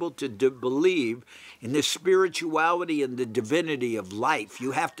be able to believe in the spirituality and the divinity of life.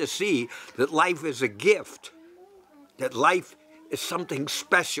 You have to see that life is a gift, that life is something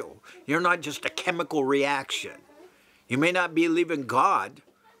special. You're not just a chemical reaction. You may not believe in God.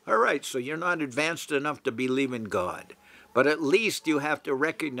 All right, so you're not advanced enough to believe in God. But at least you have to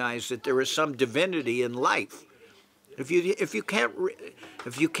recognize that there is some divinity in life. If you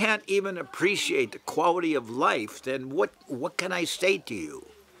can't even appreciate the quality of life, then what can I say to you?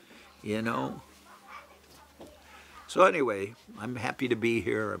 So anyway, I'm happy to be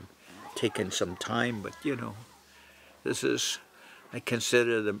here. I'm taking some time, but I'm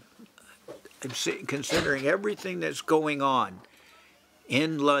considering everything that's going on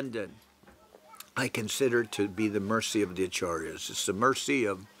in London. I consider to be the mercy of the Acharyas. It's the mercy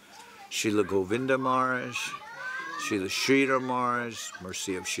of Srila Govinda Maharaj, Srila Sridhar Maharaj,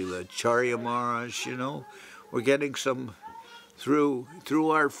 mercy of Srila Acharya Maharaj. We're getting some, through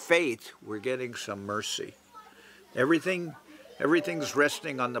our faith, we're getting some mercy. Everything's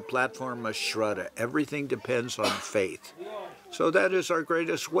resting on the platform of Shraddha. Everything depends on faith. So that is our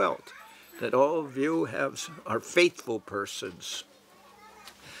greatest wealth, that all of you are faithful persons.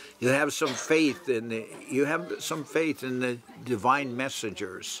 You have some faith in the divine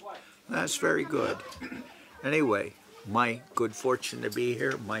messengers. That's very good. Anyway, my good fortune to be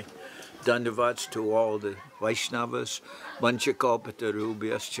here. My dandavats to all the Vaishnavas.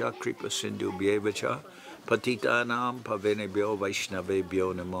 Vanchakalpatarubhyascha kripa sindhubhyevacha patitanam pavenebhyo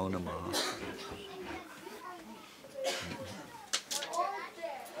vaishnavebhyo namo namaha.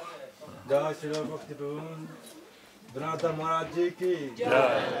 Jai Srila Bhakti Pavan Janardan Maharaj Ji ki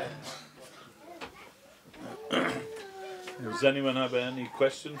Jai. Does anyone have any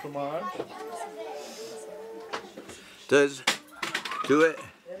question for Maharaj? Is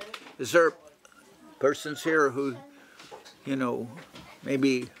there persons here who,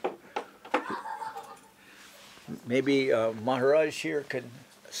 maybe maybe Maharaj here can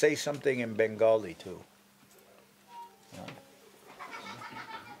say something in Bengali too.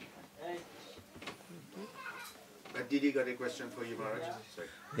 Didi got a question for you, Maharaj. Sorry.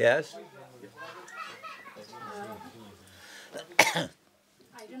 Yes? I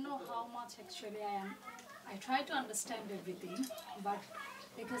don't know how much actually I try to understand everything, but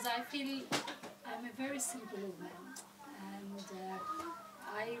because I feel I'm a very simple woman, and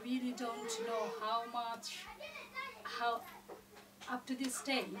I really don't know how up to this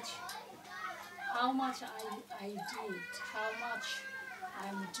stage, how much I did, how much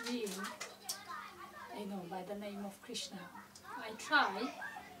I'm doing, by the name of Krishna. I try,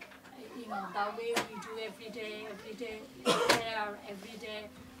 the way we do every day, prayer every day.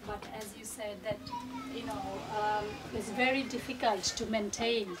 But as you said, that it's very difficult to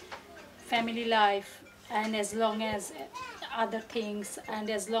maintain family life, and as long as other things, and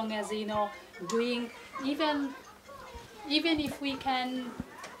as long as doing even if we can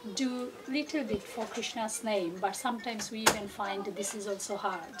do little bit for Krishna's name, but sometimes we even find this is also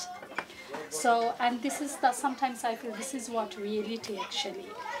hard. So, and this is sometimes I feel this is what reality actually,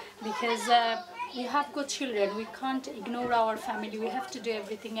 because we have good children, we can't ignore our family, we have to do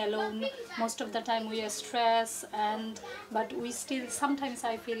everything alone. Most of the time we are stressed, but we still, sometimes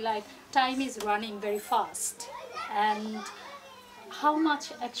I feel like time is running very fast, and how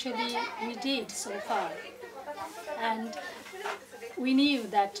much actually we did so far. And we knew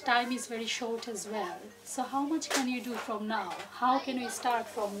that time is very short as well. So how much can you do from now? How can we start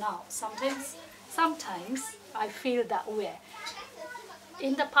from now? Sometimes I feel that way.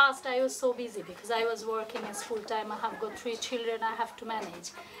 In the past, I was so busy because I was working as full-time. I have got 3 children I have to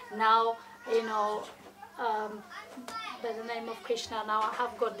manage. Now, by the name of Krishna, now I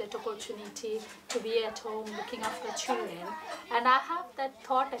have got that opportunity to be at home looking after children. And I have that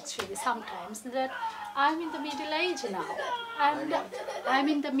thought actually sometimes that I'm in the middle age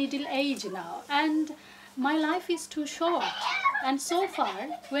now. And my life is too short. And so far,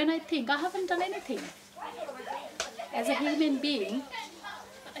 when I think I haven't done anything as a human being,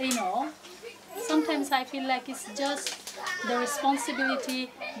 sometimes I feel like it's just the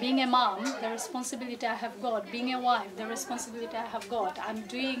responsibility, being a mom, the responsibility I have got, being a wife, the responsibility I have got, I'm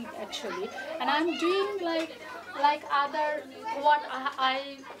doing actually, and I'm doing like other, what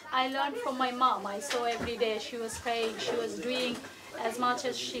I learned from my mom. I saw every day she was praying, she was doing as much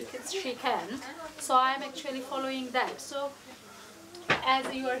as she can, so I'm actually following that. So as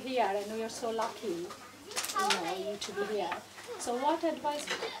you are here, and we are so lucky, you to be here. So what advice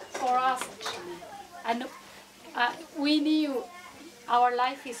for us actually? And we knew our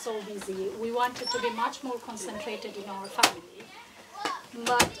life is so busy. We wanted to be much more concentrated in our family.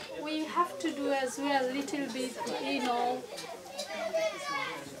 But we have to do as well a little bit,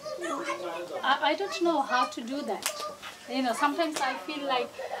 I don't know how to do that. Sometimes I feel like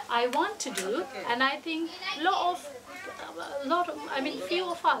I want to do, and I think few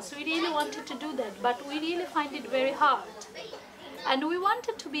of us, we really wanted to do that, but we really find it very hard. And we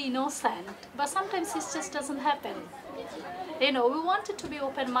wanted to be innocent, but sometimes it just doesn't happen. We wanted to be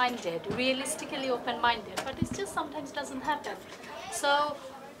open-minded, realistically open-minded, but it just sometimes doesn't happen. So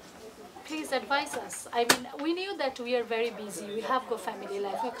please advise us. We knew that we are very busy, we have got family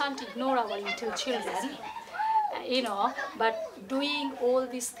life, we can't ignore our little children, but doing all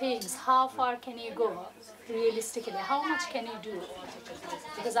these things, how far can you go realistically? How much can you do?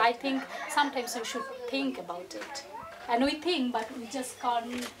 Because I think sometimes we should think about it. And we think, but we just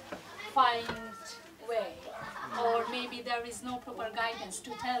can't find way. Or maybe there is no proper guidance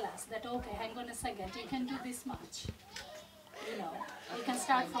to tell us that, okay, hang on a second, you can do this much. You can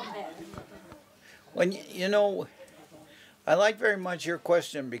start from there. When, I like very much your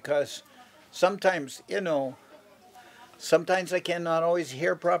question, because sometimes, sometimes I cannot always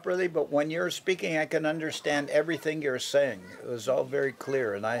hear properly, but when you're speaking, I can understand everything you're saying. It was all very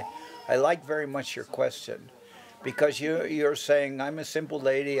clear, and I like very much your question. Because you're saying, I'm a simple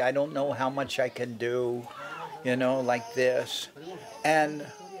lady, I don't know how much I can do, like this. And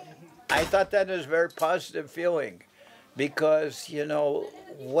I thought that was a very positive feeling. Because,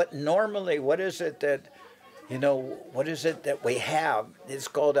 what is it that we have? It's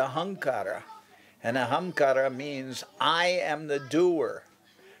called ahankara. And ahankara means, I am the doer.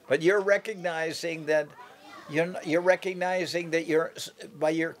 But you're recognizing that by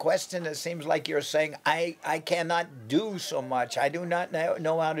your question, it seems like you're saying, I cannot do so much. I do not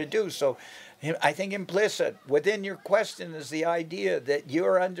know how to do. So I think implicit within your question is the idea that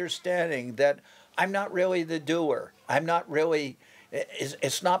you're understanding that I'm not really the doer.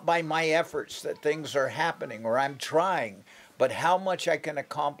 It's not by my efforts that things are happening, or I'm trying, but how much I can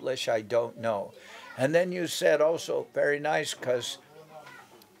accomplish, I don't know. And then you said also, very nice, because,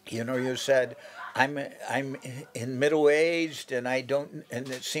 you know, you said, I'm in middle-aged, and and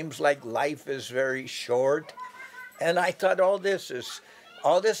it seems like life is very short. And I thought all this is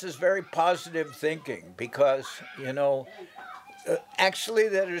very positive thinking, because, you know, actually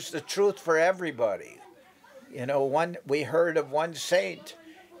that is the truth for everybody. You know, we heard of one saint.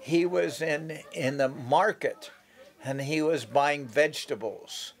 He was in the market, and he was buying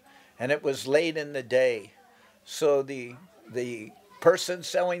vegetables, and it was late in the day. So the person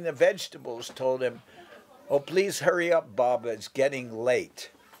selling the vegetables told him, "Oh, please hurry up, Baba, it's getting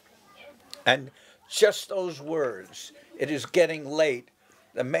late." And just those words, "it is getting late,"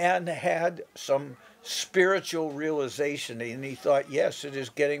 the man had some spiritual realization, and he thought, yes, it is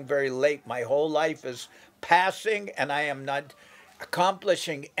getting very late. My whole life is passing, and I am not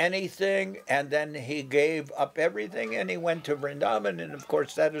accomplishing anything. And then he gave up everything, and he went to Vrindavan, and of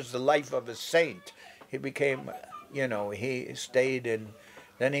course that is the life of a saint. He became, you know, he stayed in,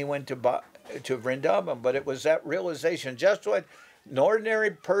 then he went to Vrindavan, but it was that realization, just what an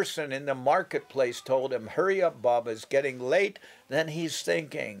ordinary person in the marketplace told him, "Hurry up, Baba, it's getting late." Then he's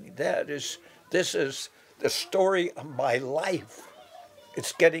thinking, this is the story of my life.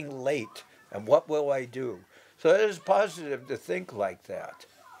 It's getting late, and what will I do? So it is positive to think like that.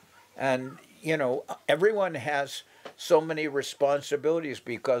 And, you know, everyone has so many responsibilities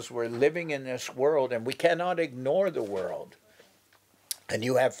because we're living in this world, and we cannot ignore the world. And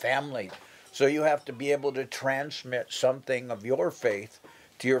you have family, so you have to be able to transmit something of your faith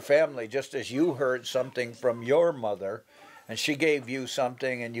to your family, just as you heard something from your mother, and she gave you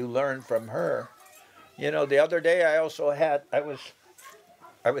something, and you learned from her. You know, the other day I was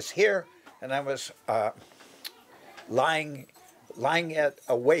here, and I was lying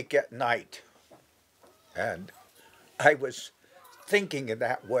awake at night, and I was thinking in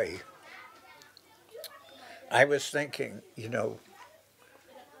that way. I was thinking, you know,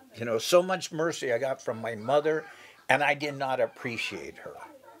 so much mercy I got from my mother, and I did not appreciate her.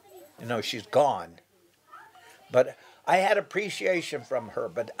 You know, she's gone. But I had appreciation from her,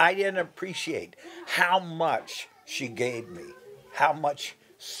 but I didn't appreciate how much she gave me, how much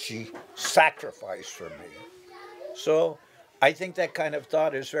she sacrificed for me. So I think that kind of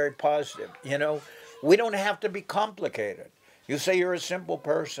thought is very positive. You know, we don't have to be complicated. You say you're a simple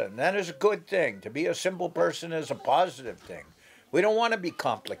person. That is a good thing. To be a simple person is a positive thing. We don't want to be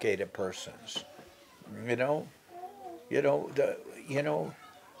complicated persons.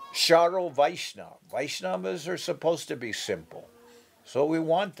 Sharo Vaishnava. Vaishnavas are supposed to be simple. So we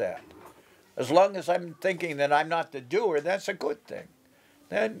want that. As long as I'm thinking that I'm not the doer, that's a good thing.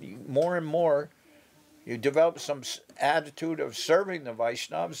 Then more and more, you develop some attitude of serving the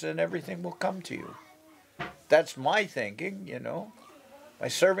Vaishnavas, and everything will come to you. That's my thinking, you know. By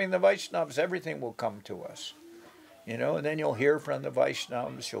serving the Vaishnavas, everything will come to us. You know, and then you'll hear from the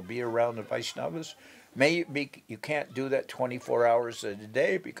Vaishnavas, you'll be around the Vaishnavas. You can't do that 24 hours a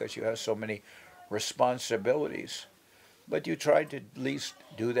day because you have so many responsibilities. But you try to at least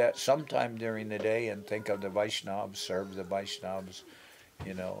do that sometime during the day and think of the Vaishnavas, serve the Vaishnavas,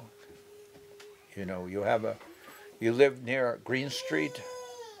 you know. You live near Green Street?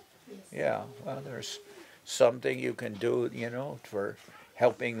 Yeah, well, there's something you can do, you know, for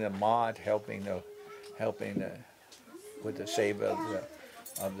helping the Maat, helping with the seva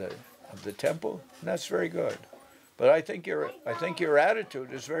of the temple. And that's very good. But I think your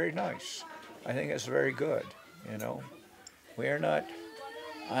attitude is very nice. I think it's very good, you know. We are not,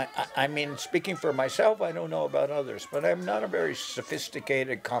 I mean, speaking for myself, I don't know about others, but I'm not a very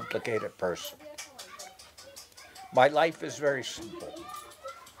sophisticated, complicated person. My life is very simple.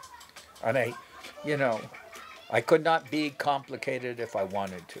 And I could not be complicated if I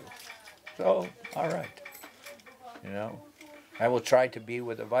wanted to. So, all right. You know, I will try to be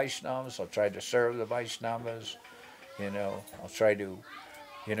with the Vaishnavas. I'll try to serve the Vaishnavas. You know, I'll try to,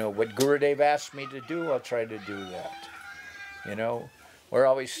 what Gurudev asked me to do, I'll try to do that. You know, we're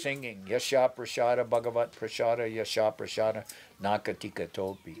always singing, Yasha Prasada Bhagavat Prasada, Yasha Prasada Nakatika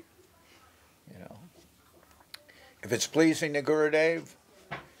Topi. You know, if it's pleasing to Gurudev,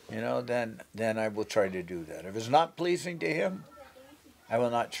 you know, then I will try to do that. If it's not pleasing to him, I will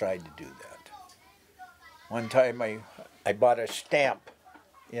not try to do that. One time I bought a stamp,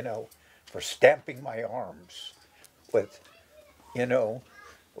 you know, for stamping my arms with, you know,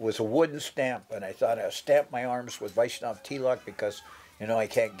 it was a wooden stamp, and I thought I'll stamp my arms with Vaishnav Tilak because, you know, I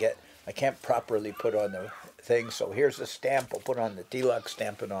can't properly put on the thing, so here's the stamp, I'll put on the Tilak,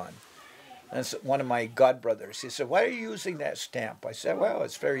 stamp it on. And so one of my godbrothers, he said, "Why are you using that stamp?" I said, "Well,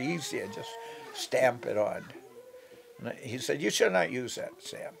 it's very easy, I just stamp it on." And he said, "You should not use that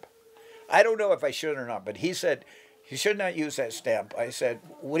stamp." I don't know if I should or not, but he said, you should not use that stamp. I said,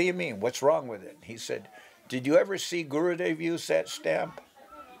 what do you mean? What's wrong with it? He said, did you ever see Gurudev use that stamp?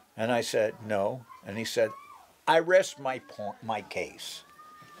 And I said, no. And he said, I rest my case.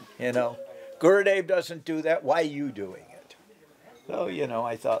 You know, Gurudev doesn't do that. Why are you doing it? So, you know,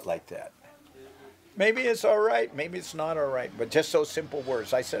 I thought like that. Maybe it's all right. Maybe it's not all right. But just those simple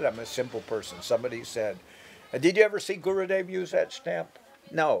words. I said I'm a simple person. Somebody said, did you ever see Gurudev use that stamp?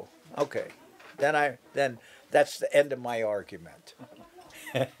 No. Okay. Then that's the end of my argument.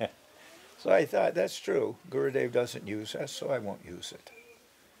 So I thought, that's true. Gurudev doesn't use that, so I won't use it.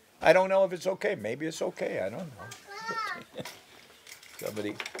 I don't know if it's okay. Maybe it's okay. I don't know.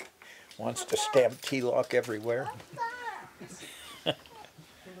 Somebody wants to stamp tilak everywhere.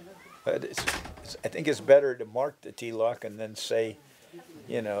 But I think it's better to mark the tilak and then say,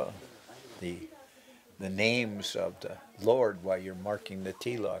 you know, the names of the Lord while you're marking the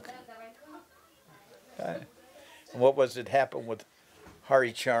tilak. What was it happened with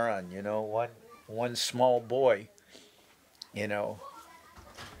Hari Charan? You know, one small boy, he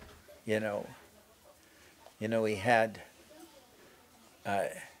had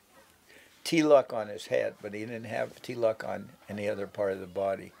tilak on his head, but he didn't have tilak on any other part of the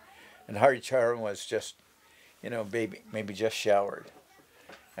body. And Hari Charan was just, maybe just showered.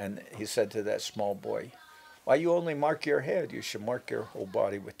 And he said to that small boy, why you only mark your head? You should mark your whole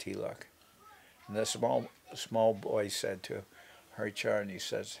body with tilak. And the small boy said to Hari Charan, he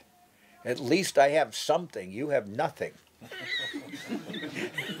says, at least I have something. You have nothing.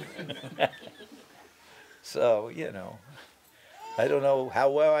 So, I don't know how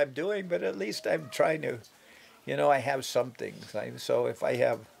well I'm doing, but at least I'm trying to, I have something. So if I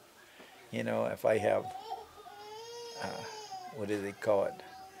have, what do they call it?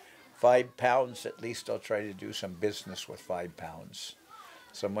 5 pounds, at least I'll try to do some business with 5 pounds.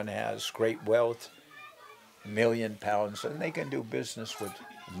 Someone has great wealth, £1 million, and they can do business with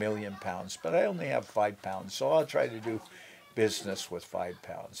 £1 million. But I only have 5 pounds, so I'll try to do business with 5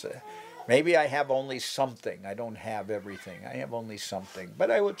 pounds. Maybe I have only something. I don't have everything. I have only something. But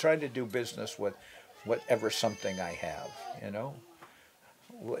I will try to do business with whatever something I have,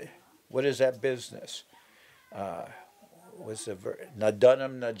 What is that business? Na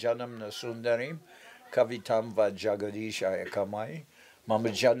dhanam, na janam, na sundarim, kavitam va jagadishaya kamai, mama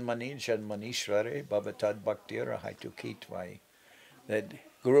janmani janmanishvare, bhavatad bhaktira haitukhitvai. That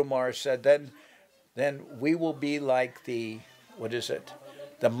Guru Maharaj said, then we will be like the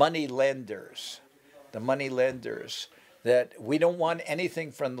money lenders. The money lenders. That we don't want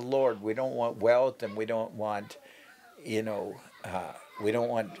anything from the Lord. We don't want wealth, and we don't want, we don't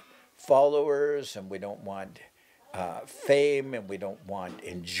want followers, and we don't want fame, and we don't want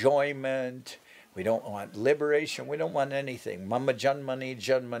enjoyment, we don't want liberation, we don't want anything. Mama janmani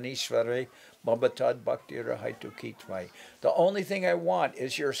janmanishvare bhavatad bhaktira haitukhitvai. The only thing I want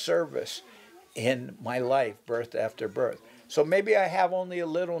is your service in my life, birth after birth. So maybe I have only a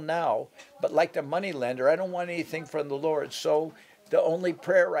little now, but like the money lender, I don't want anything from the Lord. So the only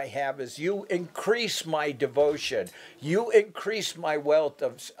prayer I have is, you increase my devotion. You increase my wealth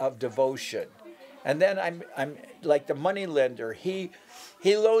of devotion. And then I'm like the money lender. He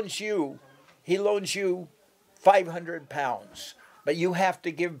loans you 500 pounds, but you have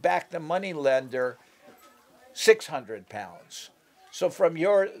to give back the money lender 600 pounds. So from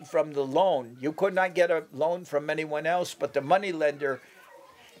the loan, you could not get a loan from anyone else, but the money lender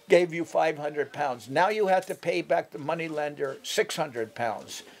gave you 500 pounds. Now you have to pay back the money lender 600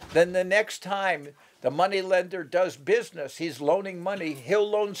 pounds. Then the next time the money lender does business, he's loaning money, he'll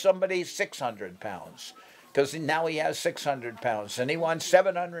loan somebody 600 pounds because now he has 600 pounds and he wants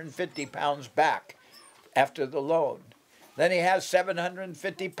 750 pounds back after the loan. Then he has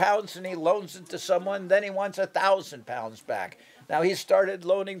 750 pounds and he loans it to someone, then he wants 1,000 pounds back. Now he started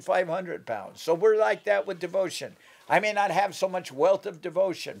loaning 500 pounds. So we're like that with devotion. I may not have so much wealth of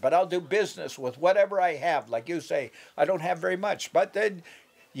devotion, but I'll do business with whatever I have. Like you say, I don't have very much, but then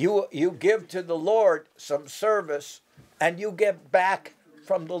you give to the Lord some service and you get back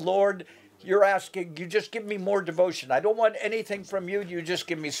from the Lord. You're asking, you just give me more devotion. I don't want anything from you. You just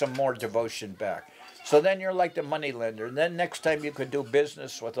give me some more devotion back. So then you're like the money lender. And then next time you could do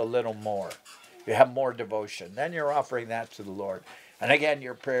business with a little more. You have more devotion. Then you're offering that to the Lord. And again,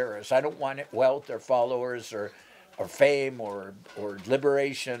 your prayer is, I don't want wealth or followers or fame or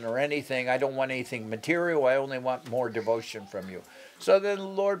liberation or anything. I don't want anything material. I only want more devotion from you. So then the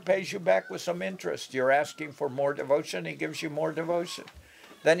Lord pays you back with some interest. You're asking for more devotion. He gives you more devotion.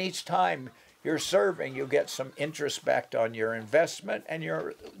 Then each time you're serving, you get some interest back on your investment and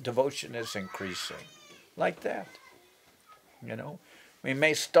your devotion is increasing. Like that. We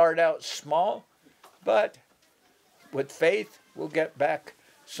may start out small, but with faith, we'll get back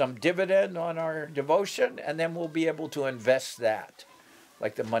some dividend on our devotion, and then we'll be able to invest that,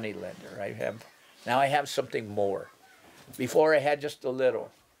 like the money lender. Now I have something more. Before I had just a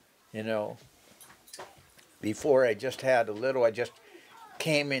little, you know. Before I just had a little, I just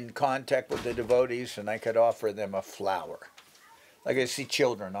came in contact with the devotees, and I could offer them a flower. Like I see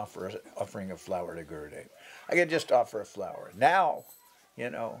children offering a flower to Gurudev. I could just offer a flower. Now, you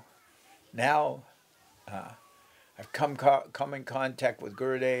know, I've come in contact with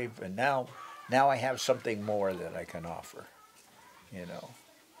Gurudev, and now I have something more that I can offer, you know.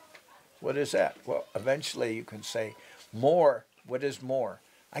 What is that? Well, eventually you can say, more. What is more?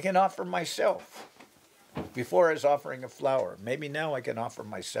 I can offer myself. Before I was offering a flower. Maybe now I can offer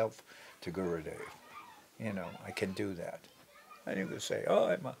myself to Gurudev. You know, I can do that. And you could say, oh,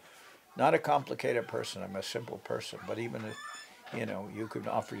 I'm not a complicated person. I'm a simple person. But even if, you know, you could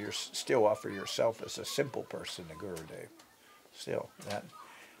still offer yourself as a simple person to Gurudev. Still, that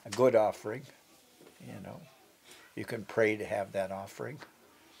a good offering, you know. You can pray to have that offering.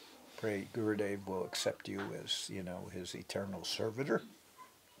 Pray Gurudev will accept you as, you know, his eternal servitor.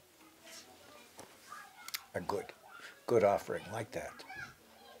 A good offering like that.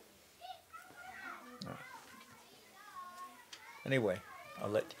 No. Anyway, I'll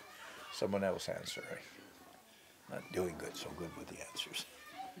let someone else answer. I'm not doing so good with the answers.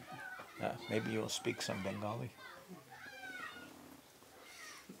 Maybe you'll speak some Bengali.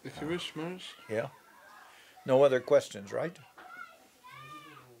 If you wish, Maharaj. Yeah. No other questions, right?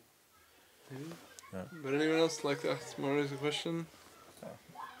 Would anyone else like to ask Maharaj a question?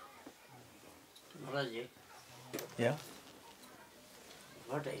 Maharaj, Yeah.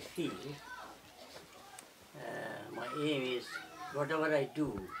 what I feel, my aim is whatever I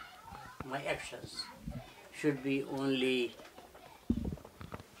do, my actions should be only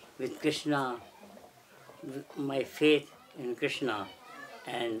with Krishna, with my faith in Krishna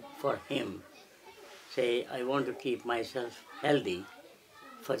and for him. Say, I want to keep myself healthy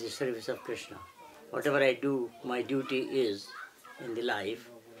for the service of Krishna. Whatever I do, my duty is in the life,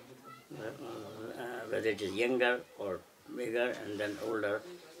 whether it is younger or bigger and then older,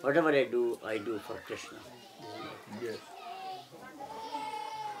 whatever I do for Krishna. Yes.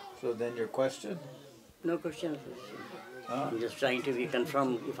 So then your question? No question. I'm just trying to be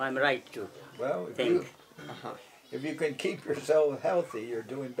confirmed if I'm right to think. If you can keep yourself healthy, you're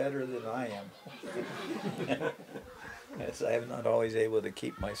doing better than I am. Yes, I am not always able to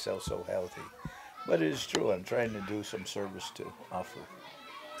keep myself so healthy. But it is true, I'm trying to do some service to offer.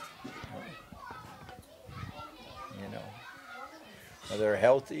 You know, whether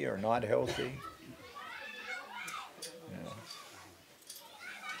healthy or not healthy. You know.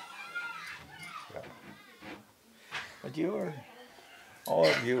 Yeah. But all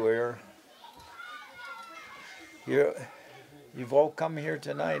of you are, you've all come here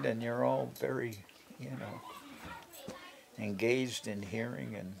tonight, and you're all very, you know, engaged in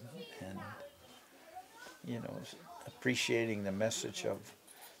hearing and you know, appreciating the message of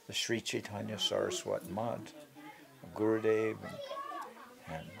the Sri Chaitanya Saraswat Mad, Gurudev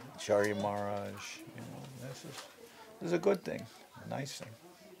and Acharya Maharaj. You know, this is a good thing, a nice thing.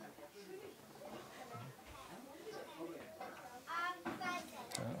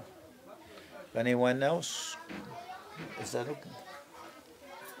 Anyone else? Is that okay?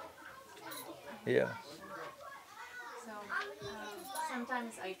 Yeah. So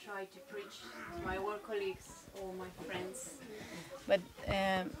sometimes I try to preach to my work colleagues or my friends, but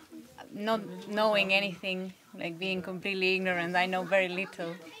not knowing anything, like being completely ignorant. I know very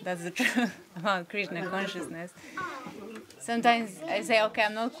little. That's the truth about Krishna consciousness. Sometimes I say, okay,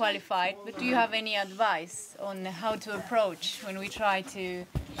 I'm not qualified, but do you have any advice on how to approach when we try to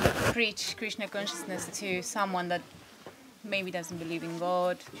preach Krishna consciousness to someone that maybe doesn't believe in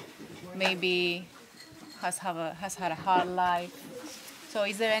God, maybe has had a hard life? So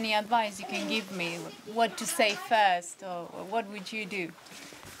is there any advice you can give me? What to say first, or what would you do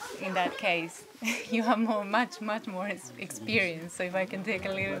in that case? You have much more experience, so if I can take a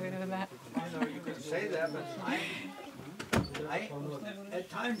little bit of that. I know you can say that, but at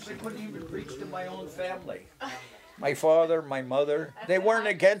times I couldn't even preach to my own family. My father, my mother, they weren't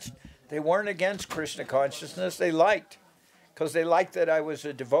against Krishna consciousness. They liked that I was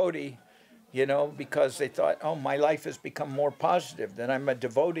a devotee, you know, because they thought, oh, my life has become more positive. Then I'm a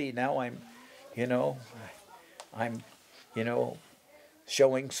devotee now. I'm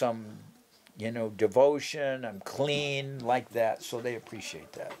showing some, you know, devotion. I'm clean, like that. So they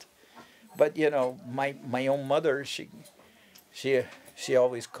appreciate that. But you know, my own mother, she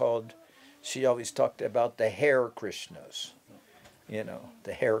always talked about the Hare Krishnas. you know,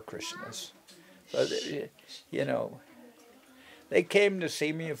 the Hare Krishnas. So, you know, they came to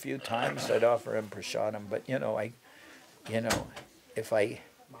see me a few times. I'd offer them prasadam, but you know, if I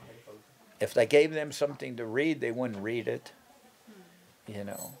gave them something to read, they wouldn't read it. You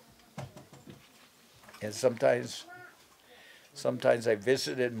know, and sometimes I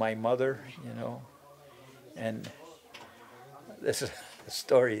visited my mother, you know, and this is a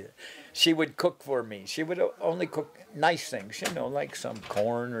story. She would cook for me. She would only cook nice things, you know, like some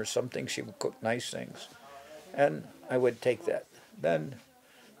corn or something. She would cook nice things, and I would take that. Then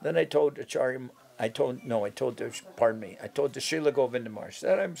I told Acharya, I told the Srila Govinda Maharaj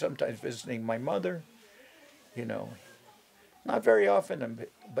that I'm sometimes visiting my mother, you know, not very often,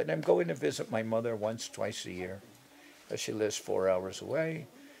 but I'm going to visit my mother once, twice a year. She lives 4 hours away,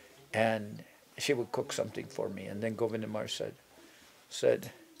 and she would cook something for me. And then Govinda Maharaj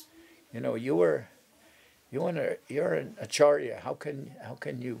said, you know, you're an Acharya. How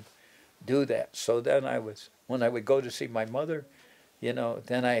can you do that? So then when I would go to see my mother, you know,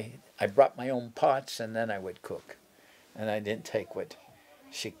 then I brought my own pots, and then I would cook. And I didn't take what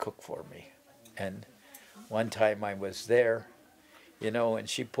she cooked for me. And one time I was there, you know, and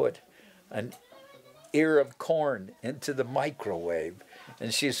she put an ear of corn into the microwave.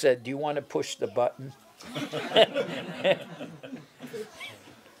 And she said, do you want to push the button?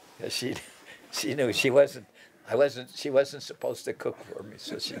 She knew she wasn't supposed to cook for me,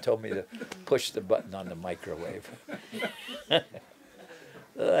 so she told me to push the button on the microwave.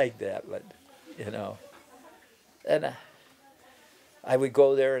 Like that, but you know, and I would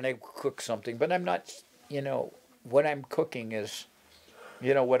go there and I would cook something, but I'm not, you know, what I'm cooking is,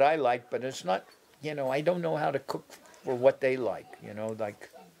 you know, what I like, but it's not, you know, I don't know how to cook for what they like, you know, like,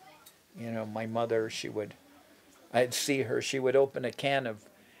 you know, my mother, I'd see her, she would open a can of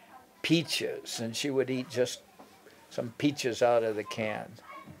peaches, and she would eat just some peaches out of the can,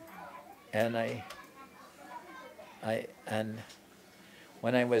 and and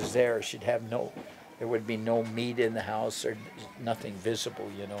when I was there, there would be no meat in the house or nothing visible,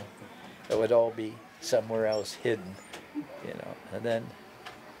 you know. It would all be somewhere else hidden, you know.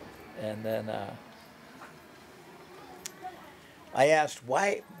 And then I asked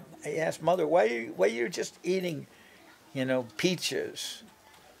Mother, why are you just eating, you know, peaches?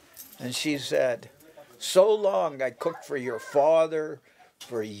 And she said, so long I cooked for your father,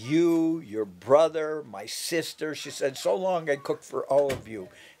 for you, your brother, my sister. She said, so long I cooked for all of you,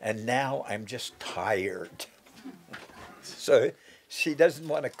 and now I'm just tired. So she doesn't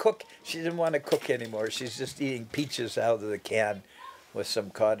want to cook. She didn't want to cook anymore. She's just eating peaches out of the can with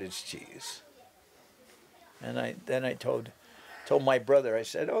some cottage cheese. And then I told my brother, I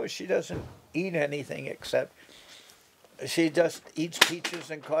said, oh, she doesn't eat anything except she just eats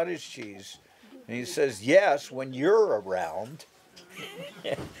peaches and cottage cheese. And he says, yes, when you're around.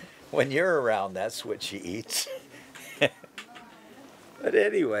 When you're around, that's what she eats. But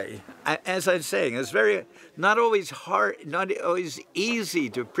anyway, as I'm saying, it's not always easy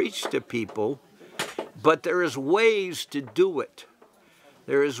to preach to people, but there is ways to do it.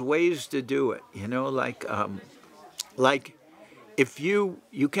 There is ways to do it, you know, like if you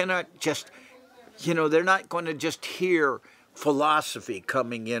cannot just, you know, they're not going to just hear philosophy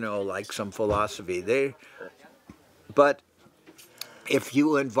coming, you know, like some philosophy. But if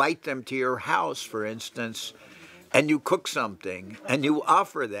you invite them to your house, for instance, and you cook something and you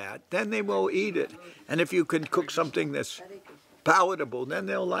offer that, then they will eat it. And if you can cook something that's palatable, then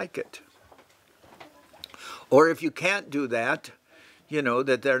they'll like it. Or if you can't do that, you know,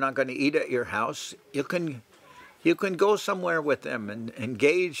 that they're not going to eat at your house, you can go somewhere with them and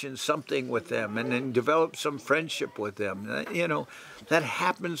engage in something with them and then develop some friendship with them. You know, that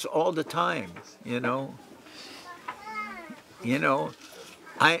happens all the time, you know. You know,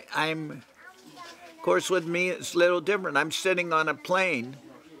 I'm, of course with me it's a little different. I'm sitting on a plane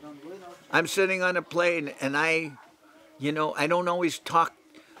and you know, I don't always talk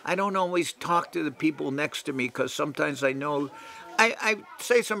to the people next to me, because sometimes I know, I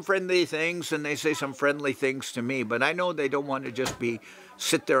say some friendly things and they say some friendly things to me, but I know they don't want to just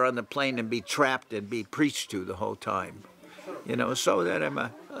sit there on the plane and be trapped and be preached to the whole time. You know, so that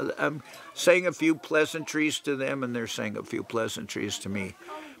I'm saying a few pleasantries to them and they're saying a few pleasantries to me.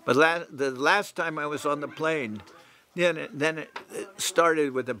 But the last time I was on the plane, then it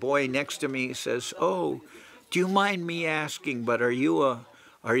started with a boy next to me. He says, oh, do you mind me asking, but are you a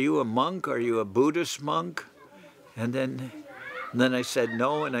monk? Are you a Buddhist monk? And then I said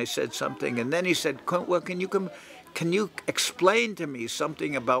no, and I said something, and then he said, well, can you explain to me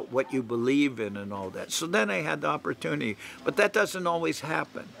something about what you believe in and all that? So then I had the opportunity, but that doesn't always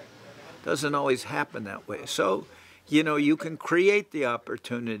happen. Doesn't always happen that way. So you know, you can create the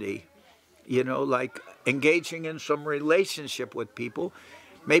opportunity, you know, like engaging in some relationship with people.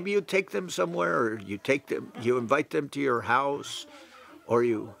 Maybe you take them somewhere, or you invite them to your house, or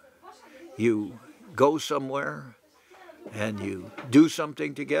you go somewhere and you do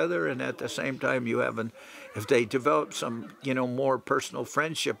something together, and at the same time if they develop some, you know, more personal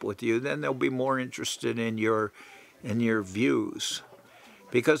friendship with you, then they'll be more interested in your views.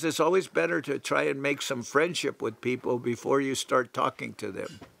 Because it's always better to try and make some friendship with people before you start talking to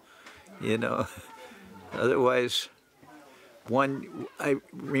them, you know. Otherwise, I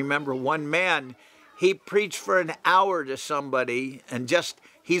remember one man, he preached for an hour to somebody, and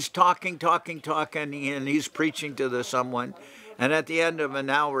he's talking, and he's preaching to someone. And at the end of an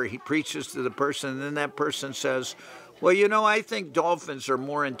hour, he preaches to the person, and then that person says, well, you know, I think dolphins are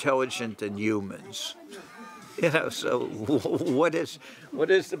more intelligent than humans. You know, so what is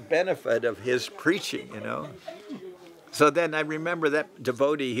the benefit of his preaching, you know? So then I remember that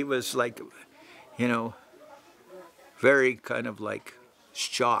devotee, he was like, you know, very kind of like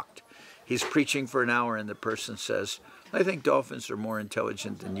shocked. He's preaching for an hour and the person says, I think dolphins are more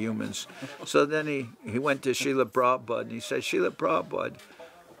intelligent than humans. So then he went to Srila Prabhupada and he said, Srila Prabhupada,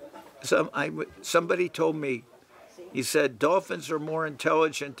 somebody told me, he said, dolphins are more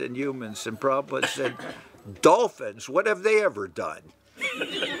intelligent than humans. And Prabhupada said, dolphins? What have they ever done?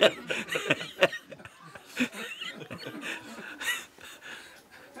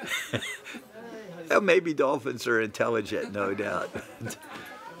 Well, maybe dolphins are intelligent, no doubt.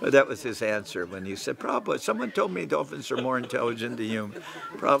 But that was his answer when he said, Prabhupada, someone told me dolphins are more intelligent than you.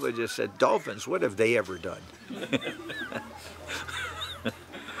 Prabhupada just said, dolphins, what have they ever done?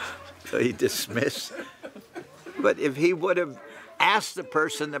 So he dismissed. But if he would have asked the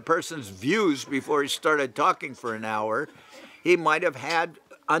person's views before he started talking for an hour, he might have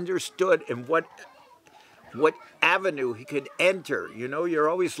understood in what avenue he could enter. You know, you're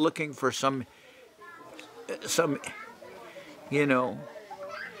always looking for some, you know,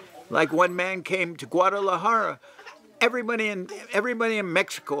 like one man came to Guadalajara. Everybody in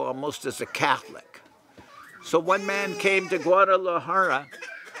Mexico almost is a Catholic. So one man came to Guadalajara,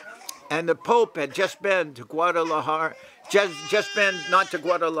 and the Pope had just been to Guadalajara, just been not to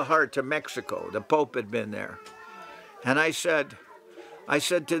Guadalajara, to Mexico. The Pope had been there. And I said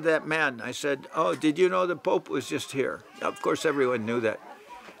to that man, I said, oh, did you know the Pope was just here? Of course, everyone knew that.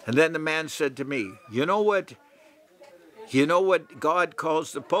 And then the man said to me, you know what God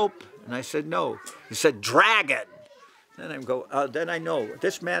calls the Pope? And I said, no. He said, dragon. Then I know,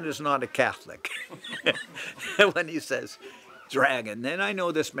 this man is not a Catholic. When he says dragon, then I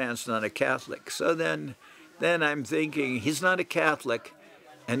know this man's not a Catholic. So then I'm thinking, he's not a Catholic,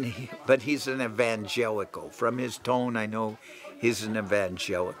 but he's an evangelical. From his tone, I know he's an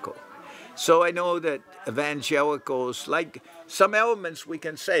evangelical. So I know that evangelicals, like some elements we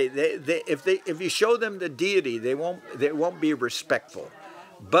can say, if you show them the deity, they won't be respectful.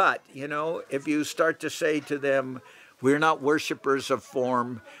 But, you know, if you start to say to them, we're not worshipers of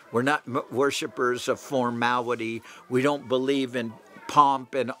form, we're not worshipers of formality, we don't believe in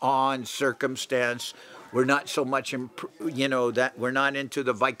pomp and awe and circumstance, we're not so much, you know, that we're not into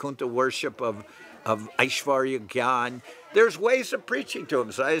the Vaikuntha worship of Aishvarya Gyan. There's ways of preaching to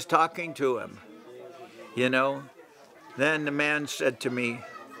him. So I was talking to him, you know. Then the man said to me,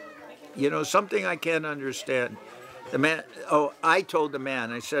 you know, something I can't understand. I told the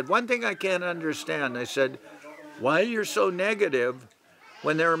man, I said, one thing I can't understand. I said, why you're so negative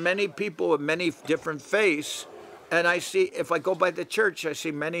when there are many people with many different faiths, and I see, if I go by the church, I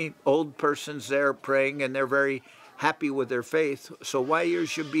see many old persons there praying, and they're very happy with their faith. So why you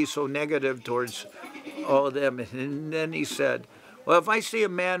should be so negative towards all of them? And then he said, well, if I see a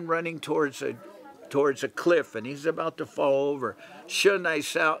man running towards a cliff and he's about to fall over, shouldn't I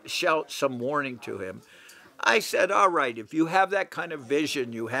shout some warning to him? I said, all right, if you have that kind of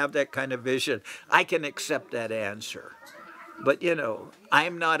vision, I can accept that answer. But, you know,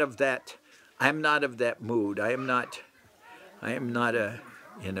 I'm not of that mood. I am not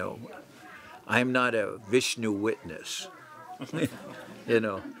a Vishnu witness. You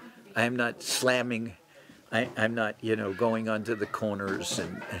know, I'm not slamming, I'm not, you know, going onto the corners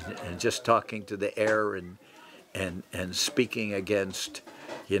and just talking to the air and speaking against,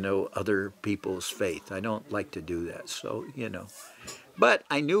 you know, other people's faith. I don't like to do that. So, you know, but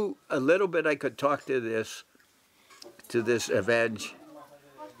I knew a little bit I could talk to this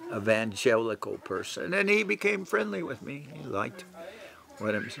evangelical person, and he became friendly with me. He liked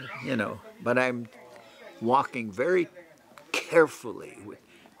what I'm saying, you know, but I'm walking very carefully with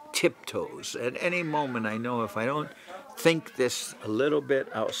tiptoes. At any moment, I know if I don't think this a little bit,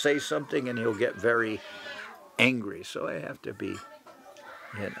 I'll say something and he'll get very angry, so I have to be,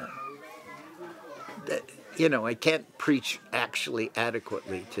 I can't preach actually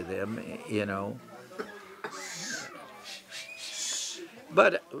adequately to them,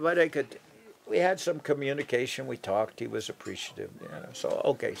 But I could. We had some communication. We talked. He was appreciative. So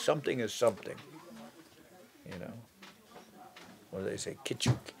okay, something is something. What do they say?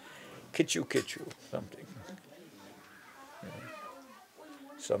 Kitchu, something.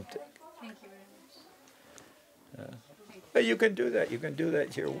 Something. Thank you very much. But you can do that. You can do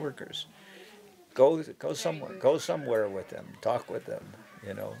that to your workers. Go somewhere. Go somewhere with them. Talk with them.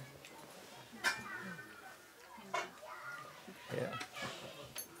 Yeah.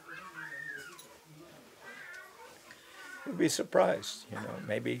 You'd be surprised.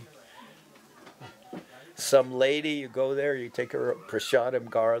 Maybe some lady, you go there, you take her a prasadam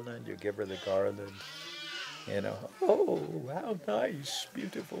garland, you give her the garland. Oh, how nice,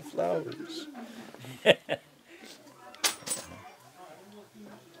 beautiful flowers.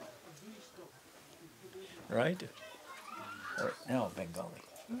 Right? Now Bengali.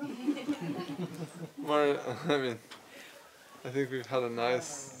 I think we've had a nice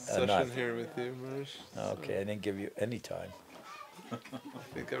session here with you, Maharaj. Okay, I didn't give you any time. I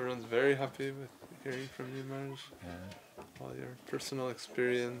think everyone's very happy with hearing from you, Maharaj. All your personal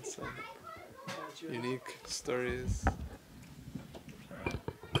experience and unique stories.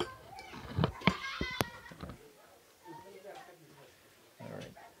 All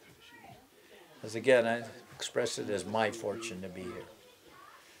right. As again, I express it as my fortune to be here.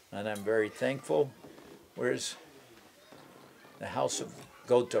 And I'm very thankful. Where's the house of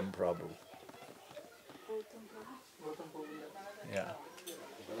Gautam Prabhu? Yeah.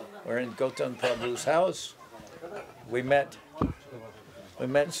 We're in Gautam Prabhu's house. We met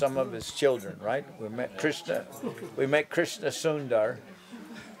some of his children, right? We met Krishna Sundar.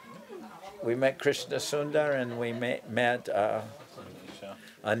 We met Krishna Sundar and we met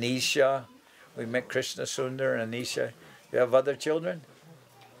Anisha. We met Krishna Sundar and Anisha. You have other children?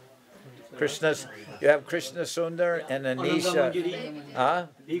 You have Krishna Sundar and Anisha.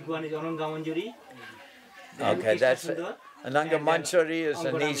 Big one is Ananga Manjuri. Okay, that's it. Ananga Manjari is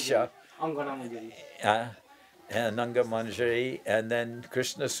Anisha. Angana Manjuri. And Ananga Manjari, and then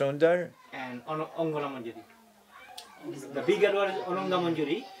Krishna Sundar. And Angana Manjuri. The bigger one is Ananga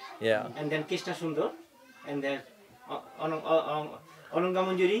Manjuri. Yeah. And then Krishna Sundar. And then Ananga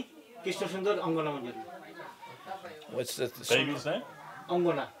Manjuri, Krishna Sundar, Angana Manjuri. What's the baby's name?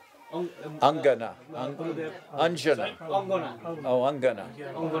 Angana. Angana. Anjana. Angana. Oh, Angana.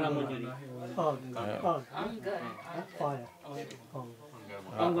 Angana Manjuri.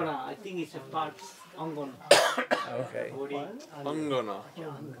 Angana, I think it's a part. Angana. Okay. Angana.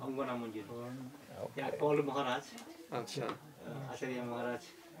 Angana Manjuri. Okay. Yeah, Paul Maharaj. Acha. Acharyas Maharaj.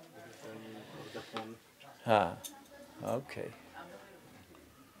 Okay.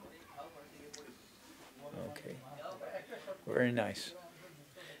 Okay. Very nice.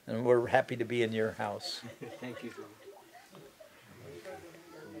 And we're happy to be in your house. Thank you.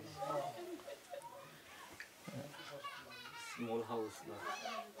 Small house.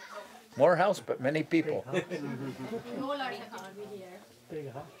 More house, but many people. We all are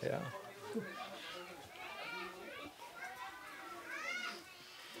here. Yeah.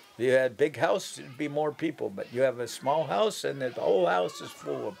 If you had a big house, it'd be more people. But you have a small house, and the whole house is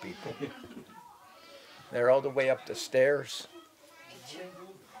full of people. They're all the way up the stairs.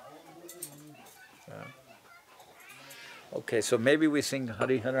 Okay, so maybe we sing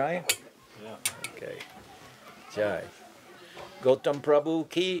Hari Haraya? Yeah. Okay. Jai. Gautam Prabhu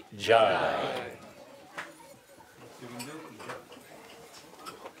ki Jai.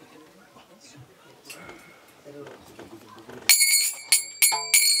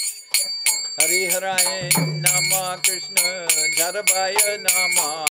 Hari Haraya Nama Krishna Jarabaya Nama